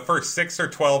think it's for the first 6 or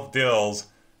 12 deals,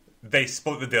 they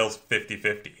split the deals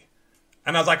 50-50.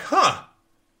 And I was like,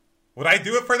 would I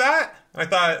do it for that? And I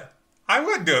thought, I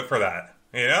would do it for that.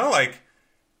 You know, like,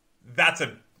 that's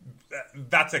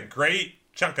a great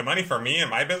chunk of money for me and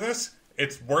my business.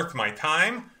 It's worth my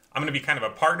time. I'm going to be kind of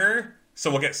a partner,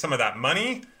 so we'll get some of that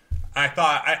money. I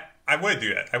thought I would do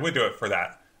it. I would do it for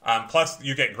that. Plus,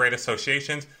 you get great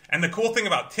associations. And the cool thing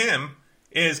about Tim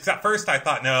is, because at first I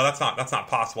thought, no, that's not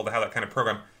possible to have that kind of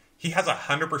program. He has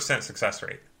 100% success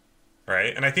rate.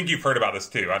 Right? And I think you've heard about this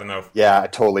too. I don't know if... Yeah, I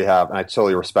totally have. And I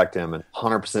totally respect him. And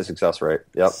 100% success rate.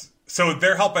 Yep. So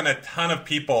they're helping a ton of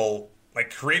people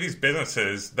like create these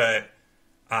businesses that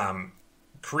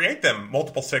create them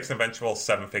multiple 6 and eventual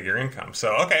 7-figure income.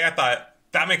 So, okay, I thought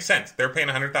that makes sense. They're paying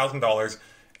 $100,000,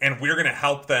 and we're going to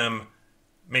help them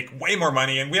make way more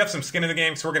money, and we have some skin in the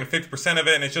game, so we're going to 50% of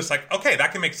it, and it's just like, okay,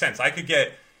 that can make sense. I could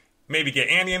maybe get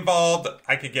Andy involved,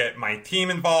 I could get my team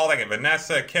involved, I get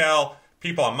Vanessa, Kel,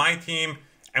 people on my team,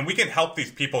 and we can help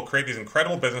these people create these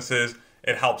incredible businesses.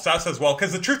 It helps us as well,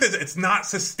 because the truth is, it's not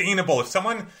sustainable.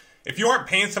 If you aren't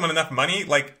paying someone enough money,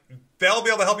 like, they'll be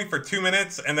able to help you for 2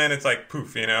 minutes, and then it's like,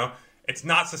 poof, you know? It's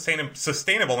not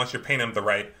sustainable unless you're paying them the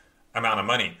right amount of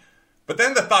money. But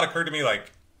then the thought occurred to me,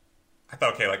 like, I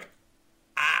thought, okay, like,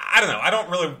 I don't know. I don't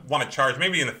really want to charge,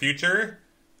 maybe in the future,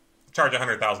 charge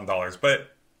 $100,000,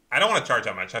 but I don't want to charge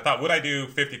that much. I thought, would I do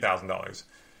 $50,000?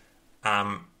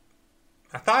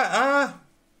 I thought,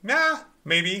 yeah,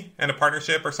 maybe, in a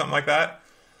partnership or something like that.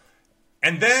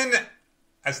 And then,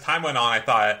 as time went on, I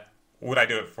thought, would I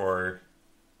do it for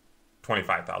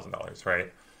 $25,000,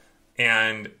 right?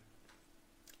 And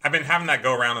I've been having that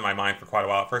go around in my mind for quite a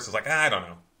while. At first, I was like, I don't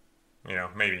know. You know,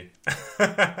 maybe.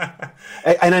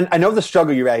 And I know the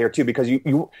struggle you're at here too, because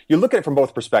you look at it from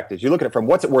both perspectives. You look at it from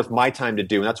what's it worth my time to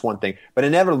do, and that's one thing. But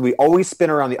inevitably, we always spin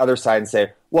around the other side and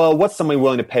say, well, what's somebody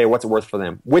willing to pay? What's it worth for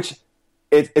them? Which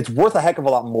it's worth a heck of a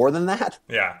lot more than that.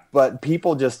 Yeah. But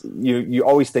people just you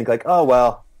always think like, oh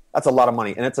well, that's a lot of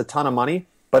money, and it's a ton of money.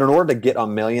 But in order to get a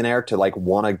millionaire to like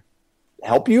want to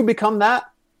help you become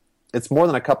that, it's more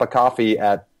than a cup of coffee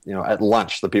at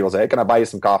lunch. The people say, hey, can I buy you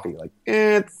some coffee? Like,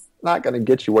 it's not going to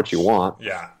get you what you want.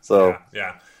 Yeah. So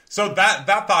yeah. So that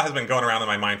thought has been going around in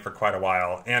my mind for quite a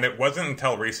while, and it wasn't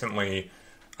until recently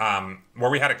where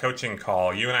we had a coaching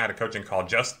call. You and I had a coaching call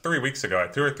just 3 weeks ago,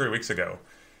 2 or 3 weeks ago,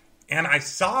 and I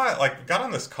saw it. Like, got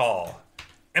on this call,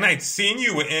 and I'd seen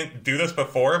you do this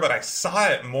before, but I saw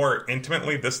it more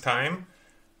intimately this time.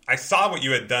 I saw what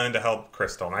you had done to help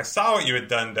Crystal, and I saw what you had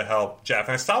done to help Jeff,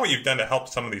 and I saw what you've done to help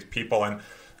some of these people, and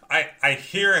I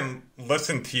hear and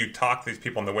listen to you talk to these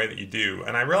people in the way that you do,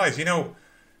 and I realize,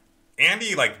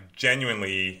 Andy, like,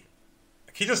 genuinely,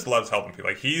 he just loves helping people.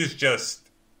 Like, he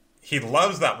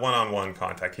loves that one-on-one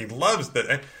contact. He loves that,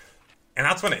 and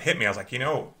that's when it hit me. I was like,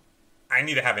 I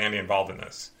need to have Andy involved in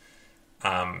this.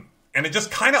 And it just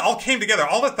kind of all came together.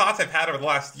 All the thoughts I've had over the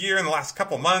last year and the last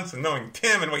couple months, and knowing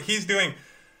Tim and what he's doing,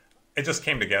 it just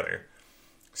came together.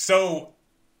 So,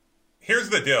 here's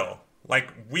the deal.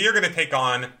 Like, we are going to take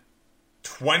on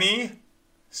 20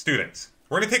 students.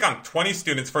 We're going to take on 20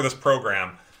 students for this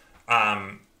program.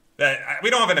 That we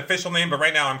don't have an official name, but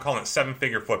right now I'm calling it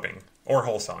 7-Figure Flipping or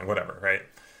wholesaling, whatever, right?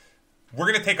 We're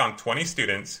going to take on 20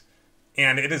 students,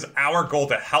 and it is our goal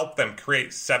to help them create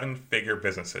 7-figure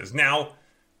businesses. Now,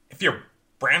 if you're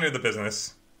brand new to the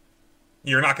business,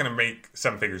 you're not going to make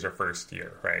 7 figures your first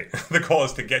year, right? The goal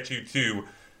is to get you to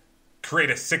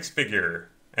create a 6-figure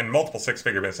and multiple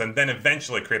 6-figure business, and then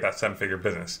eventually create that 7-figure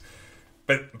business.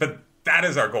 But that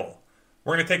is our goal.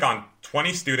 We're going to take on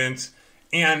 20 students,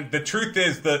 and the truth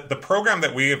is the program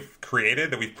that we have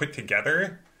created, that we've put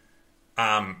together,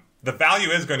 the value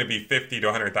is going to be $50,000 to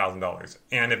 $100,000,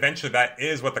 and eventually that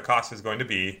is what the cost is going to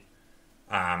be.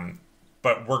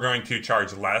 But we're going to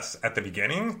charge less at the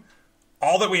beginning.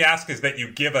 All that we ask is that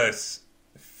you give us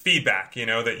feedback,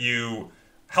 that you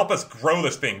help us grow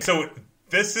this thing. So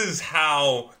this is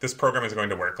how this program is going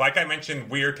to work. Like I mentioned,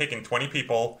 we are taking 20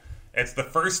 people. It's the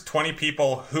first 20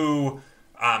 people who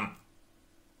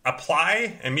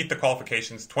apply and meet the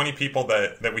qualifications, 20 people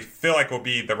that we feel like will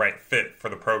be the right fit for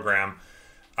the program.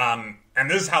 And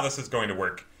this is how this is going to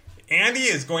work. Andy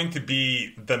is going to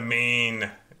be the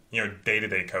main,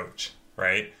 day-to-day coach,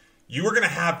 right? You are going to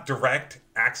have direct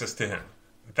access to him.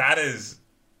 That is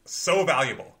so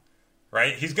valuable,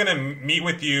 right? He's going to meet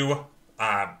with you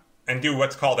and do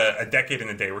what's called a decade in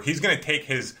a day, where he's going to take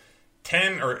his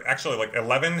 10 or actually like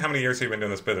 11, how many years have you been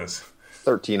doing this business?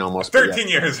 13 almost. 13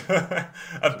 years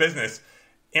of business.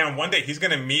 And one day he's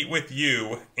going to meet with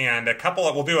you and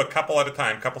we'll do a couple at a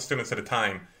time, couple students at a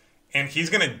time. And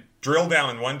he's going to drill down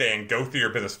in one day and go through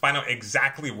your business, find out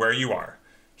exactly where you are.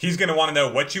 He's going to want to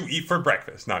know what you eat for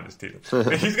breakfast. Not just teasing.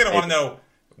 But he's going to want to know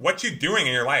what you're doing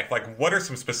in your life. Like, what are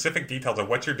some specific details of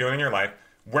what you're doing in your life,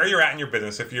 where you're at in your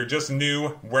business, if you're just new,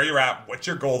 where you're at, what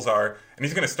your goals are. And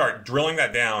he's going to start drilling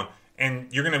that down.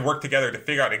 And you're going to work together to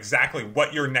figure out exactly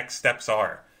what your next steps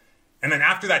are. And then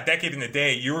after that decade in the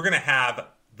day, you are going to have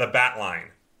the bat line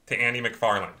to Andy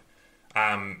McFarland.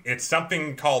 It's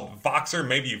something called Voxer.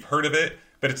 Maybe you've heard of it,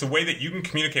 but it's a way that you can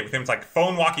communicate with him. It's like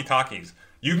phone walkie-talkies.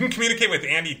 You can communicate with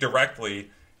Andy directly,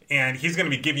 and he's going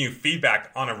to be giving you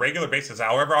feedback on a regular basis,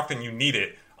 however often you need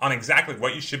it, on exactly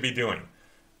what you should be doing.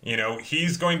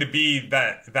 He's going to be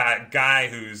that guy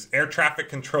who's air traffic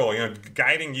control,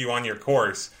 guiding you on your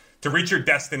course to reach your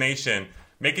destination,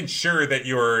 making sure that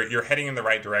you're heading in the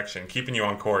right direction, keeping you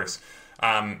on course,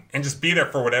 and just be there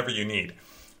for whatever you need.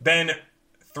 Then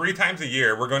 3 times a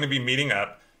year, we're going to be meeting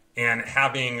up and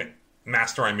having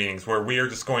mastermind meetings where we are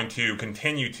just going to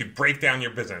continue to break down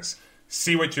your business,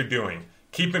 see what you're doing,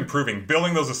 keep improving,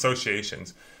 building those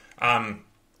associations.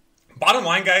 Bottom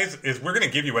line, guys, is we're going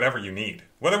to give you whatever you need.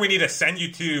 Whether we need to send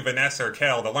you to Vanessa or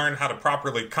Kel to learn how to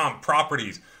properly comp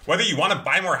properties, whether you want to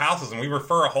buy more houses and we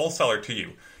refer a wholesaler to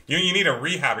you, you need a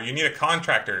rehabber, you need a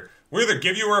contractor, we'll either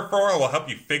give you a referral or we'll help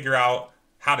you figure out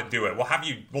how to do it.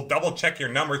 We'll double check your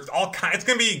numbers. It's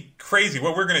going to be crazy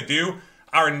what we're going to do.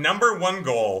 Our number one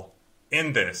goal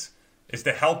in this is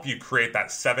to help you create that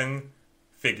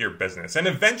 7-figure business. And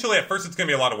eventually, at first, it's going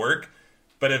to be a lot of work,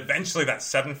 but eventually that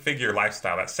 7-figure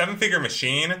lifestyle, that 7-figure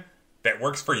machine that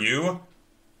works for you,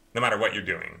 no matter what you're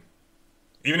doing,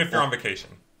 even if you're on vacation.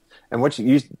 And it's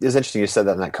interesting you said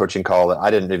that in that coaching call. That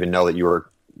I didn't even know that you were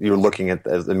looking at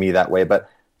me that way. But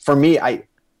for me, I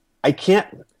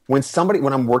can't, when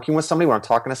I'm working with somebody, when I'm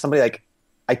talking to somebody, like,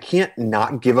 I can't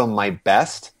not give them my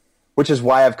best, which is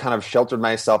why I've kind of sheltered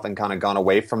myself and kind of gone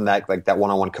away from that, like that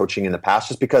one-on-one coaching in the past,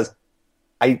 just because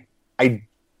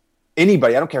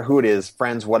anybody, I don't care who it is,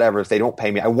 friends, whatever, if they don't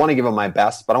pay me, I want to give them my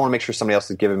best, but I want to make sure somebody else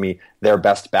is giving me their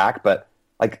best back. But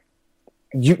like,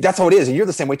 that's how it is. And you're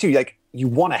the same way too. You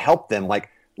want to help them. Like,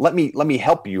 let me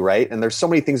help you. Right. And there's so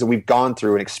many things that we've gone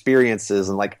through and experiences,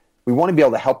 and like, we want to be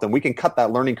able to help them. We can cut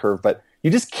that learning curve, but you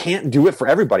just can't do it for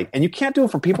everybody. And you can't do it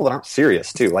for people that aren't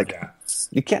serious too. Like,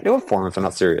 you can't do it for them if they're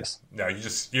not serious. No, you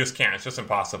just can't. It's just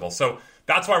impossible. So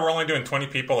that's why we're only doing 20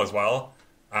 people as well.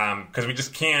 Because we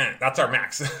just can't, that's our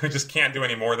max. We just can't do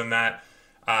any more than that.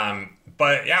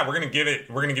 But yeah, we're going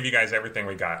to give you guys everything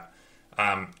we got.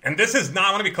 And this is not,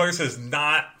 I want to be clear, this is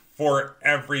not for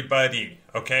everybody.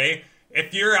 Okay.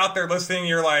 If you're out there listening,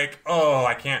 you're like, oh,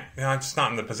 I can't, I'm just not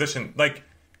in the position. Like,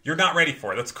 you're not ready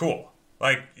for it. That's cool.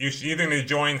 Like, you should either need to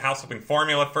join House Flipping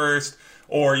Formula first,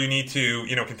 or you need to,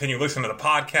 continue listening to the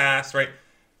podcast, right?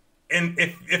 And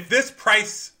if this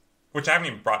price, which I haven't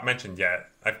even mentioned yet,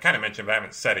 I've kind of mentioned, but I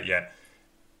haven't said it yet.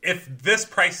 If this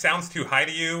price sounds too high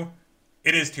to you,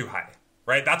 it is too high,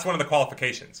 right? That's one of the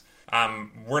qualifications.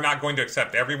 We're not going to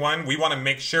accept everyone. We want to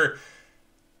make sure.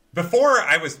 Before,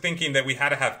 I was thinking that we had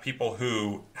to have people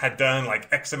who had done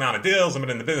like X amount of deals and been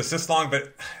in the business this long.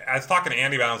 But I was talking to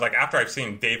Andy about it. I was like, after I've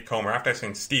seen Dave Comer, after I've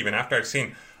seen Steven, after I've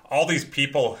seen all these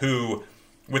people who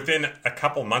within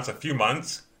a few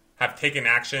months have taken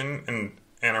action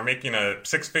and are making a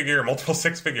multiple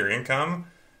six-figure income,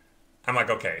 I'm like,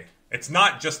 okay, it's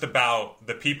not just about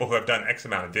the people who have done X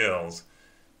amount of deals.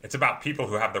 It's about people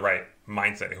who have the right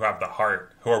mindset, who have the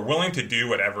heart, who are willing to do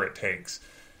whatever it takes.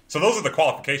 So those are the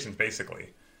qualifications, basically.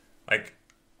 Like,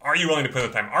 are you willing to put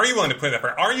in the time? Are you willing to put in the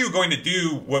effort? Are you going to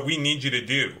do what we need you to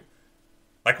do?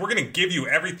 Like, we're going to give you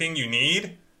everything you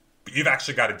need, but you've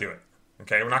actually got to do it.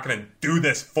 Okay? We're not going to do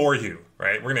this for you,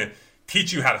 right? We're going to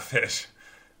teach you how to fish,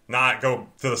 not go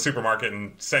to the supermarket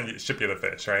and ship you the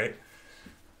fish, right?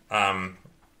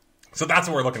 So that's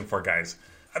what we're looking for, guys.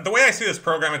 The way I see this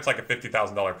program, it's like a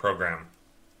 $50,000 program.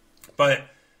 But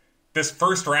this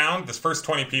first round, this first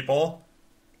 20 people,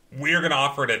 we're going to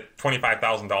offer it at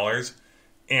 $25,000.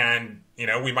 And,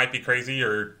 we might be crazy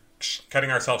or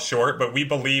cutting ourselves short, but we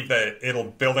believe that it'll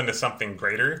build into something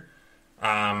greater.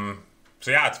 So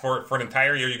yeah, it's for an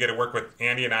entire year. You get to work with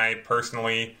Andy and I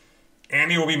personally.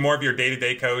 Andy will be more of your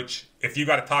day-to-day coach. If you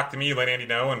got to talk to me, let Andy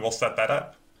know, and we'll set that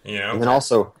up. And then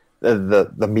also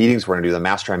the meetings we're going to do, the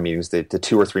mastermind meetings, the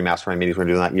 2 or 3 mastermind meetings we're going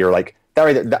to do that year, like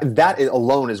that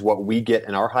alone is what we get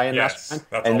in our high-end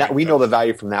mastermind, and that we know the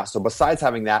value from that. So besides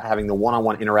having the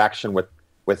one-on-one interaction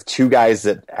with 2 guys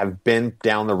that have been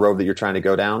down the road that you're trying to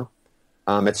go down,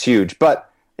 it's huge. But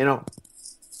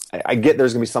I get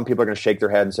there's going to be some people are going to shake their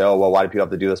head and say, oh, well, why do people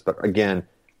have to do this? But again,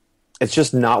 it's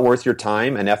just not worth your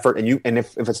time and effort. And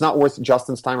if it's not worth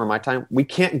Justin's time or my time, we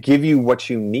can't give you what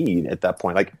you need at that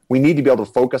point. Like, we need to be able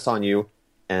to focus on you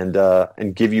and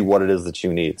give you what it is that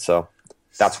you need. So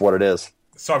that's what it is.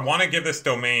 So I want to give this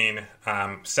domain,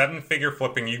 7-figure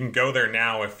flipping. You can go there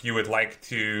now if you would like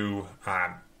to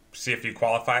see if you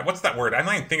qualify. What's that word? I'm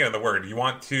not even thinking of the word. You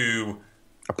want to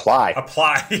apply.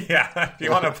 Yeah. If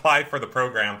you want to apply for the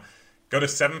program, go to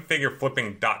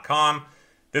 7figureflipping.com.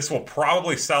 This will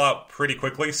probably sell out pretty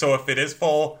quickly. So if it is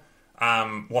full,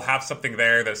 we'll have something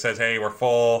there that says, hey, we're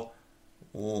full.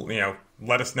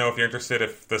 Let us know if you're interested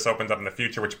if this opens up in the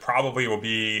future, which probably will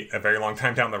be a very long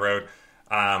time down the road.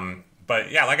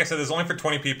 But yeah, like I said, there's only for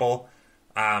 20 people.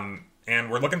 And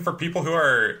we're looking for people who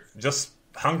are just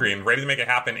hungry and ready to make it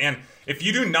happen. And if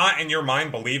you do not in your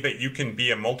mind believe that you can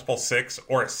be a multiple 6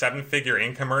 or a 7-figure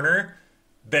income earner,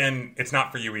 then it's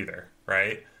not for you either,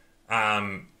 right?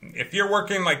 If you're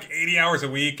working like 80 hours a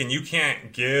week and you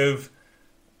can't give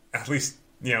at least,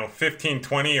 15,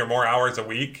 20 or more hours a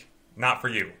week, not for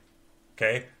you,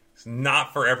 okay? It's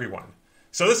not for everyone.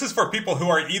 So this is for people who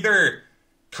are either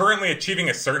currently achieving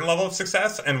a certain level of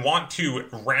success and want to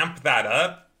ramp that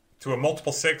up to a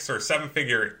multiple 6 or 7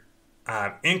 figure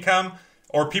income,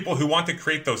 or people who want to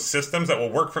create those systems that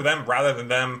will work for them rather than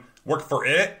them work for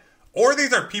it. Or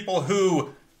these are people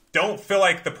who don't feel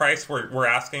like the price we're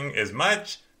asking is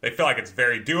much. They feel like it's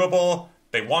very doable.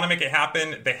 They want to make it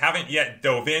happen. They haven't yet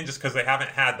dove in just because they haven't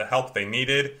had the help they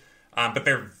needed. But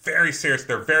they're very serious.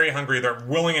 They're very hungry. They're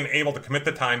willing and able to commit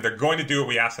the time. They're going to do what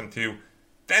we ask them to.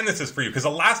 Then this is for you. Because the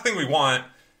last thing we want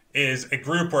is a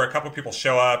group where a couple people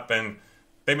show up and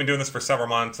they've been doing this for several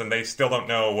months and they still don't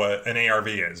know what an ARV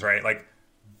is, right? Like,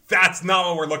 that's not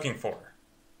what we're looking for.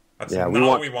 That's not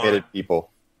what we want. Committed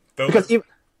people. Because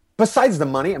besides the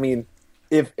money, I mean,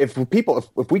 if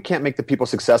we can't make the people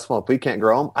successful, if we can't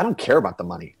grow them, I don't care about the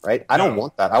money, right? I don't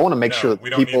want that. I want to make sure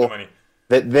that people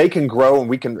that they can grow and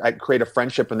we can create a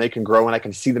friendship and they can grow and I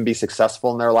can see them be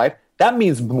successful in their life. That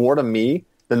means more to me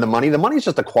than the money. The money is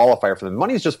just a qualifier for them. The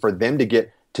money is just for them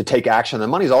to take action. The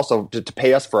money is also to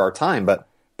pay us for our time, but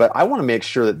I want to make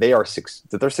sure that they're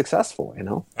successful.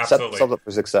 Absolutely. Set themselves up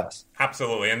for success.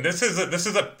 Absolutely, and this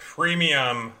is a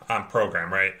premium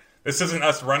program, right? This isn't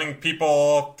us running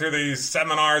people through these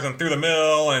seminars and through the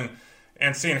mill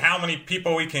and seeing how many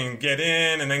people we can get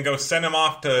in and then go send them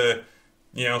off to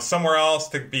somewhere else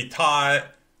to be taught.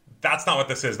 That's not what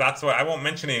this is. That's what I won't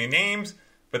mention any names,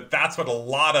 but that's what a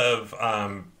lot of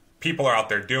people are out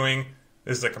there doing.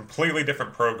 This is a completely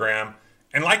different program.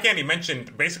 And like Andy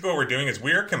mentioned, basically what we're doing is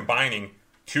we're combining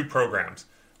 2 programs.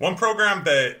 One program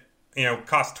that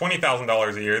costs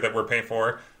 $20,000 a year that we're paying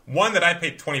for, one that I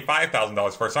paid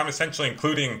 $25,000 for. So I'm essentially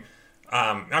including,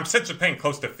 I'm essentially paying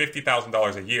close to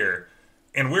 $50,000 a year.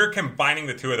 And we're combining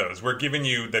the 2 of those. We're giving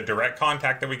you the direct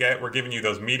contact that we get. We're giving you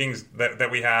those meetings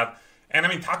that we have. And I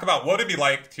mean, talk about what it'd be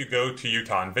like to go to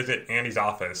Utah and visit Andy's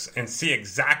office and see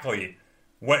exactly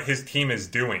what his team is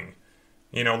doing.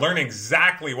 Learn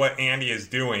exactly what Andy is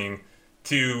doing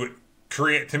to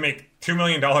make $2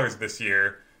 million this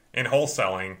year in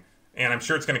wholesaling. And I'm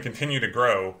sure it's going to continue to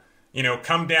grow.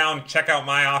 Come down, check out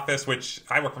my office, which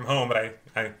I work from home, but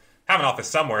I have an office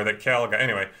somewhere that Kel got.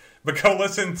 Anyway, but go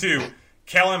listen to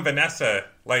Kel and Vanessa,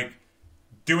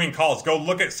 doing calls. Go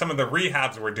look at some of the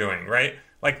rehabs we're doing, right?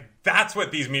 That's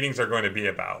what these meetings are going to be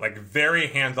about. Very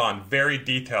hands-on, very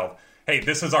detailed. Hey,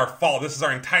 this is our fall. This is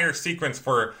our entire sequence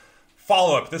for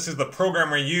follow-up. This is the program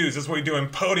we use. This is what we do in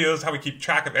Podio. This is how we keep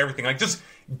track of everything. Just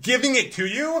giving it to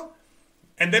you.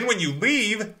 And then when you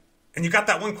leave and you got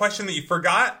that one question that you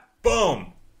forgot,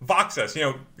 boom, Vox us.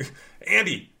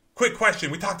 Andy, quick question.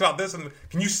 We talked about this, and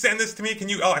can you send this to me?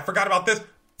 I forgot about this.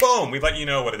 Boom, we let you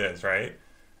know what it is, right?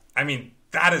 I mean,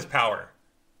 that is power.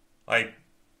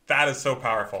 That is so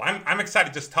powerful. I'm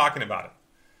excited just talking about it.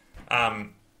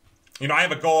 I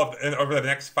have a goal of over the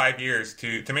next 5 years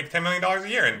to make $10 million a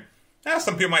year. And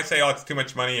some people might say, it's too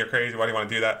much money. You're crazy. Why do you want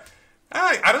to do that?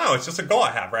 I don't know. It's just a goal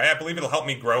I have, right? I believe it'll help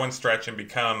me grow and stretch and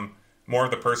become more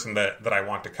of the person that I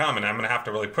want to come. And I'm going to have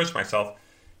to really push myself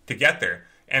to get there.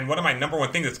 And one of my number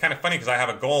one things, it's kind of funny because I have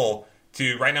a goal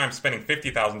right now I'm spending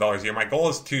 $50,000 a year. My goal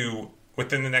is to,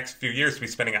 within the next few years, to be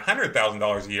spending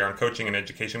 $100,000 a year on coaching and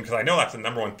education because I know that's the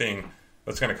number one thing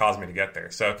that's going to cause me to get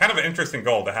there. So kind of an interesting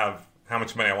goal to have how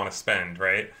much money I want to spend,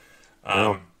 right?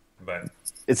 But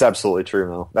it's absolutely true,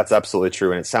 Mel. That's absolutely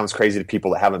true. And it sounds crazy to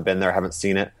people that haven't been there, haven't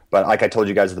seen it. But like I told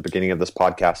you guys at the beginning of this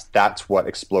podcast, that's what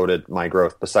exploded my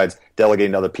growth. Besides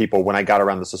delegating to other people, when I got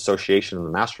around this association and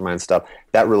the mastermind stuff,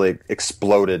 that really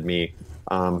exploded me.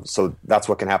 So that's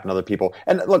what can happen to other people.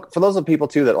 And look, for those of people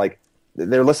too that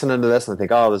they're listening to this and they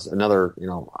think, there's another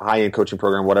high-end coaching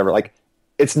program, whatever.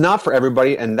 It's not for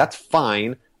everybody, and that's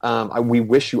fine. We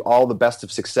wish you all the best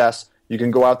of success. You can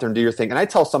go out there and do your thing. And I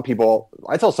tell some people,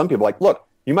 look,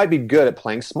 you might be good at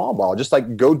playing small ball. Just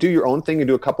go do your own thing and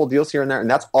do a couple deals here and there,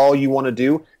 and that's all you want to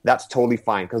do. That's totally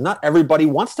fine because not everybody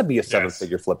wants to be a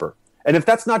 7-figure flipper. And if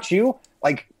that's not you,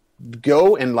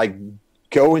 go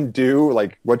and do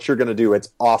what you're going to do. It's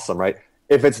awesome, right?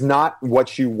 If it's not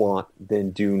what you want,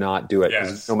 then do not do it.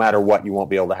 Yes. No matter what, you won't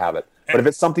be able to have it. But if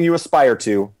it's something you aspire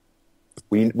to,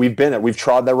 we've been it. We've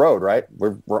trod that road, right?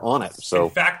 We're on it. So in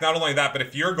fact, not only that, but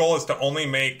if your goal is to only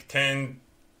make $10,000,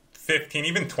 $15,000,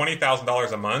 even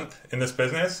 $20,000 a month in this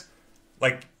business,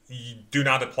 you do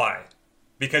not apply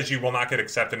because you will not get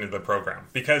accepted into the program.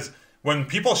 Because when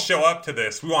people show up to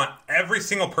this, we want every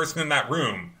single person in that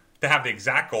room to have the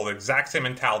exact goal, the exact same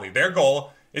mentality. Their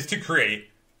goal is to create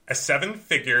a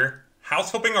 7-figure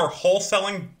house flipping or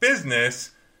wholesaling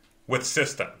business with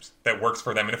systems that works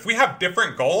for them. And if we have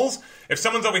different goals, if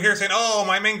someone's over here saying, oh,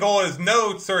 my main goal is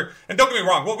notes, and don't get me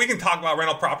wrong, well, we can talk about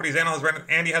rental properties.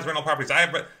 Andy has rental properties.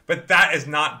 But that is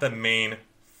not the main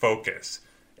focus.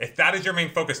 If that is your main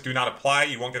focus, do not apply.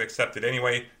 You won't get accepted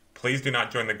anyway. Please do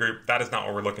not join the group. That is not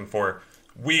what we're looking for.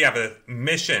 We have a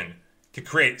mission to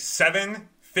create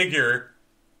 7-figure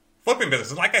flipping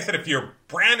businesses. Like I said, if you're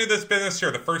brand new to this business,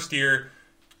 you're the first year,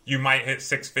 you might hit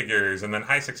 6 figures and then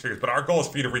high 6 figures. But our goal is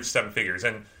for you to reach 7 figures.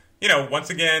 And,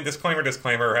 once again,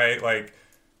 disclaimer, right? Like,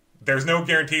 there's no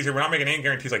guarantees here. We're not making any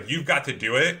guarantees. Like, you've got to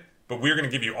do it, but we're going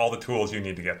to give you all the tools you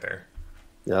need to get there.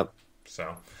 Yep.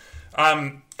 So,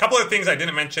 couple of things I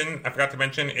forgot to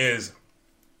mention is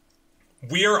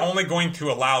we are only going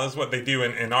to allow, this is what they do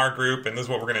in our group, and this is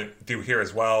what we're going to do here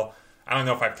as well. I don't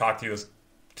know if I've talked to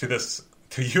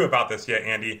you about this yet,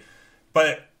 Andy,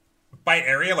 but by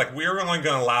area, like, we're only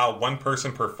going to allow one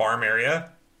person per farm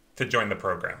area to join the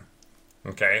program.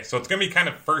 Okay, so it's going to be kind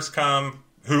of first come,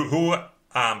 who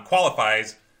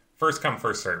qualifies, first come,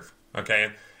 first serve.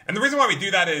 Okay, and the reason why we do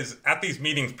that is at these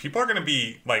meetings, people are going to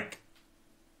be like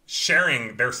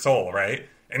sharing their soul, right?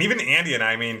 And even Andy and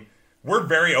I mean, we're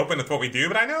very open with what we do,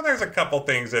 but I know there's a couple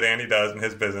things that Andy does in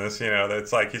his business,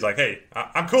 that's like, he's like, hey,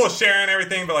 I'm cool with sharing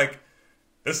everything, but like,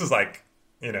 this is like,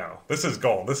 this is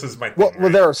gold. This is my thing, well,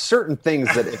 right? There are certain things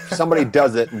that if somebody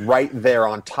does it right there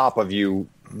on top of you,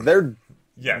 they're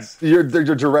your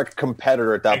direct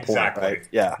competitor at that point, right?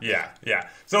 Yeah.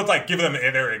 So it's like giving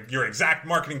them your exact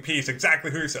marketing piece,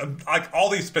 exactly who you're, like all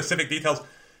these specific details.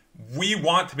 We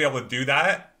want to be able to do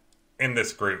that in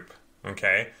this group,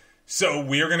 okay? So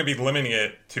we are going to be limiting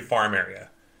it to farm area.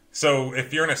 So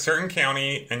if you're in a certain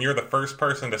county and you're the first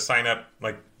person to sign up,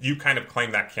 like, you kind of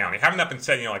claim that county. Having that been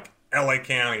said, like, LA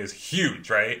County is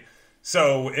huge, right?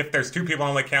 So if there's 2 people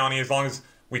in LA County, as long as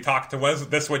we talk to,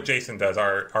 this is what Jason does,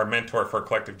 our mentor for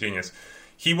Collective Genius.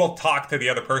 He will talk to the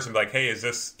other person, like, hey,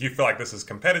 do you feel like this is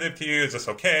competitive to you? Is this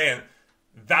okay? And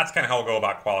that's kind of how we'll go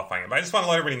about qualifying it. But I just want to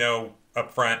let everybody know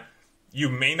up front, you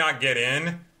may not get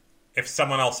in if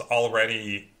someone else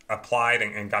already applied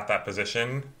and got that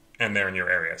position and they're in your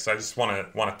area. So I just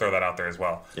want to throw that out there as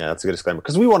well. Yeah, that's a good disclaimer,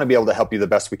 because we want to be able to help you the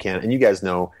best we can. And you guys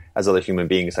know, as other human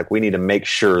beings, like, we need to make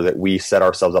sure that we set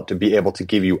ourselves up to be able to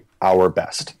give you our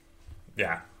best.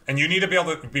 Yeah. And you need to be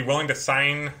able to be willing to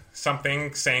sign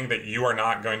something saying that you are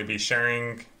not going to be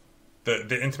sharing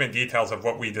the intimate details of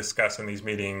what we discuss in these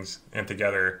meetings and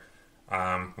together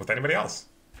with anybody else,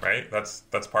 right?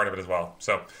 That's part of it as well.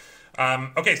 So,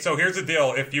 okay, so here's the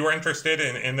deal. If you are interested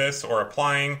in this or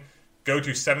applying, go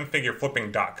to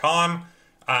 7figureflipping.com.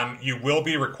 You will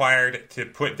be required to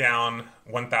put down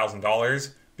 $1,000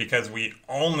 because we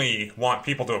only want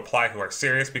people to apply who are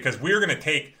serious, because we're going to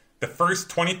take the first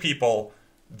 20 people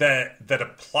that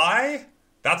apply.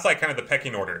 That's like kind of the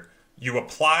pecking order. You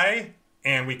apply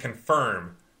and we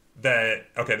confirm that,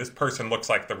 okay, this person looks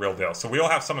like the real deal. So we'll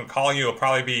have someone call you. It'll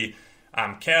probably be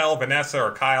Kel, Vanessa,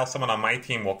 or Kyle. Someone on my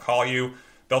team will call you.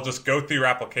 They'll just go through your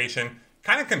application,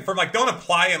 kind of confirm, like, don't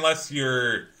apply unless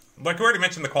you're, like we already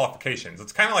mentioned, the qualifications.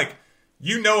 It's kind of like,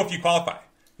 if you qualify.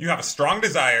 You have a strong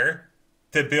desire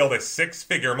to build a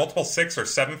 6-figure, multiple 6 or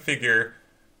 7-figure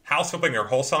house flipping or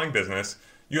wholesaling business.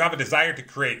 You have a desire to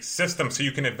create systems so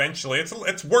you can eventually,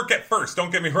 it's work at first,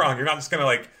 don't get me wrong. You're not just going to,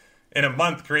 like, in a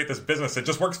month create this business that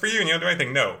just works for you and you don't do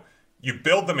anything. No. You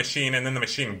build the machine and then the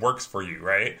machine works for you,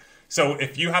 right? So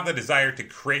if you have the desire to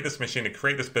create this machine, to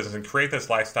create this business and create this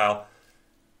lifestyle,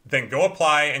 then go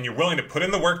apply, and you're willing to put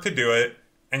in the work to do it,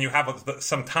 and you have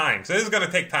some time. So this is going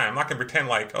to take time. I'm not going to pretend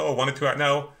like, 1 to 2 hours.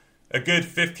 No, a good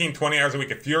 15, 20 hours a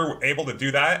week. If you're able to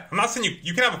do that, I'm not saying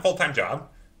you can have a full-time job,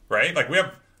 right? Like, we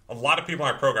have a lot of people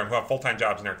in our program who have full-time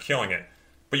jobs and they're killing it.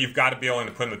 But you've got to be willing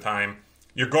to put in the time.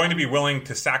 You're going to be willing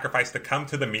to sacrifice to come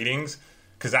to the meetings,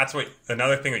 because that's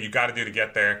another thing that you got to do to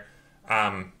get there.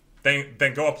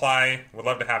 Then go apply. We'd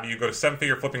love to have you. Go to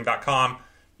 7figureflipping.com.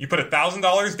 You put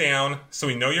 $1,000 down so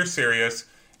we know you're serious.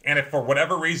 And if for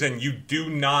whatever reason you do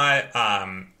not,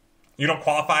 you don't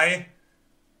qualify,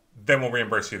 then we'll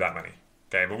reimburse you that money.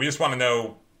 Okay, but we just want to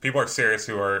know people are serious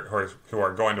who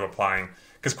are going to applying,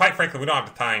 because quite frankly, we don't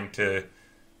have the time to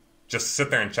just sit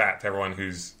there and chat to everyone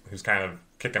who's kind of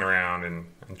kicking around and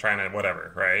trying to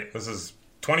whatever. Right? This is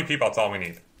 20 people. That's all we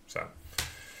need. So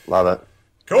love it.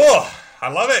 Cool. I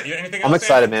love it. Anything else? I'm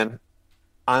excited, man.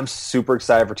 I'm super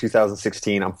excited for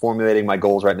 2016. I'm formulating my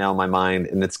goals right now in my mind,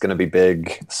 and it's going to be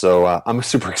big. So I'm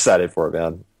super excited for it,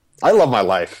 man. I love my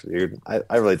life, dude.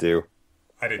 I really do.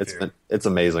 I do too. It's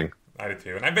amazing. I do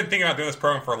too. And I've been thinking about doing this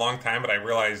program for a long time, but I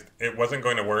realized it wasn't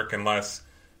going to work unless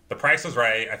the price was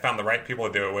right. I found the right people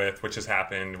to do it with, which has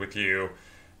happened with you.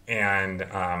 And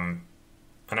I'm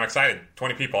excited.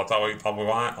 20 people. That's all we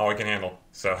want, all we can handle.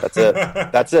 So that's it.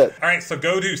 That's it. All right. So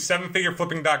go to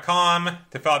 7figureflipping.com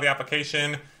to fill out the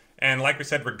application. And like we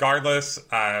said, regardless,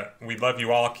 we love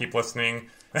you all. Keep listening.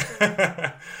 All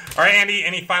right, Andy,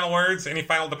 any final words? Any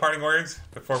final departing words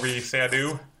before we say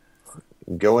adieu?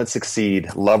 Go and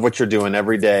succeed. Love what you're doing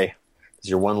every day. It's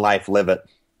your one life. Live it.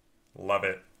 Love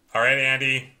it. All right,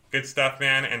 Andy. Good stuff,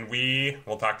 man. And we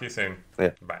will talk to you soon.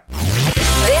 Yeah. Bye.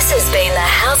 This has been the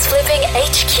House Flipping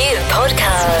HQ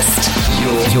podcast.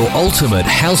 Your ultimate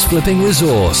house flipping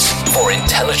resource for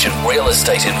intelligent real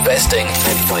estate investing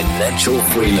and financial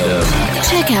freedom.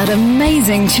 Check out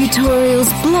amazing tutorials,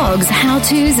 blogs,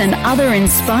 how-tos, and other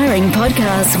inspiring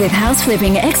podcasts with house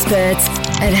flipping experts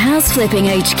at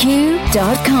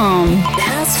houseflippinghq.com.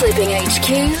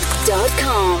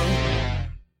 houseflippinghq.com.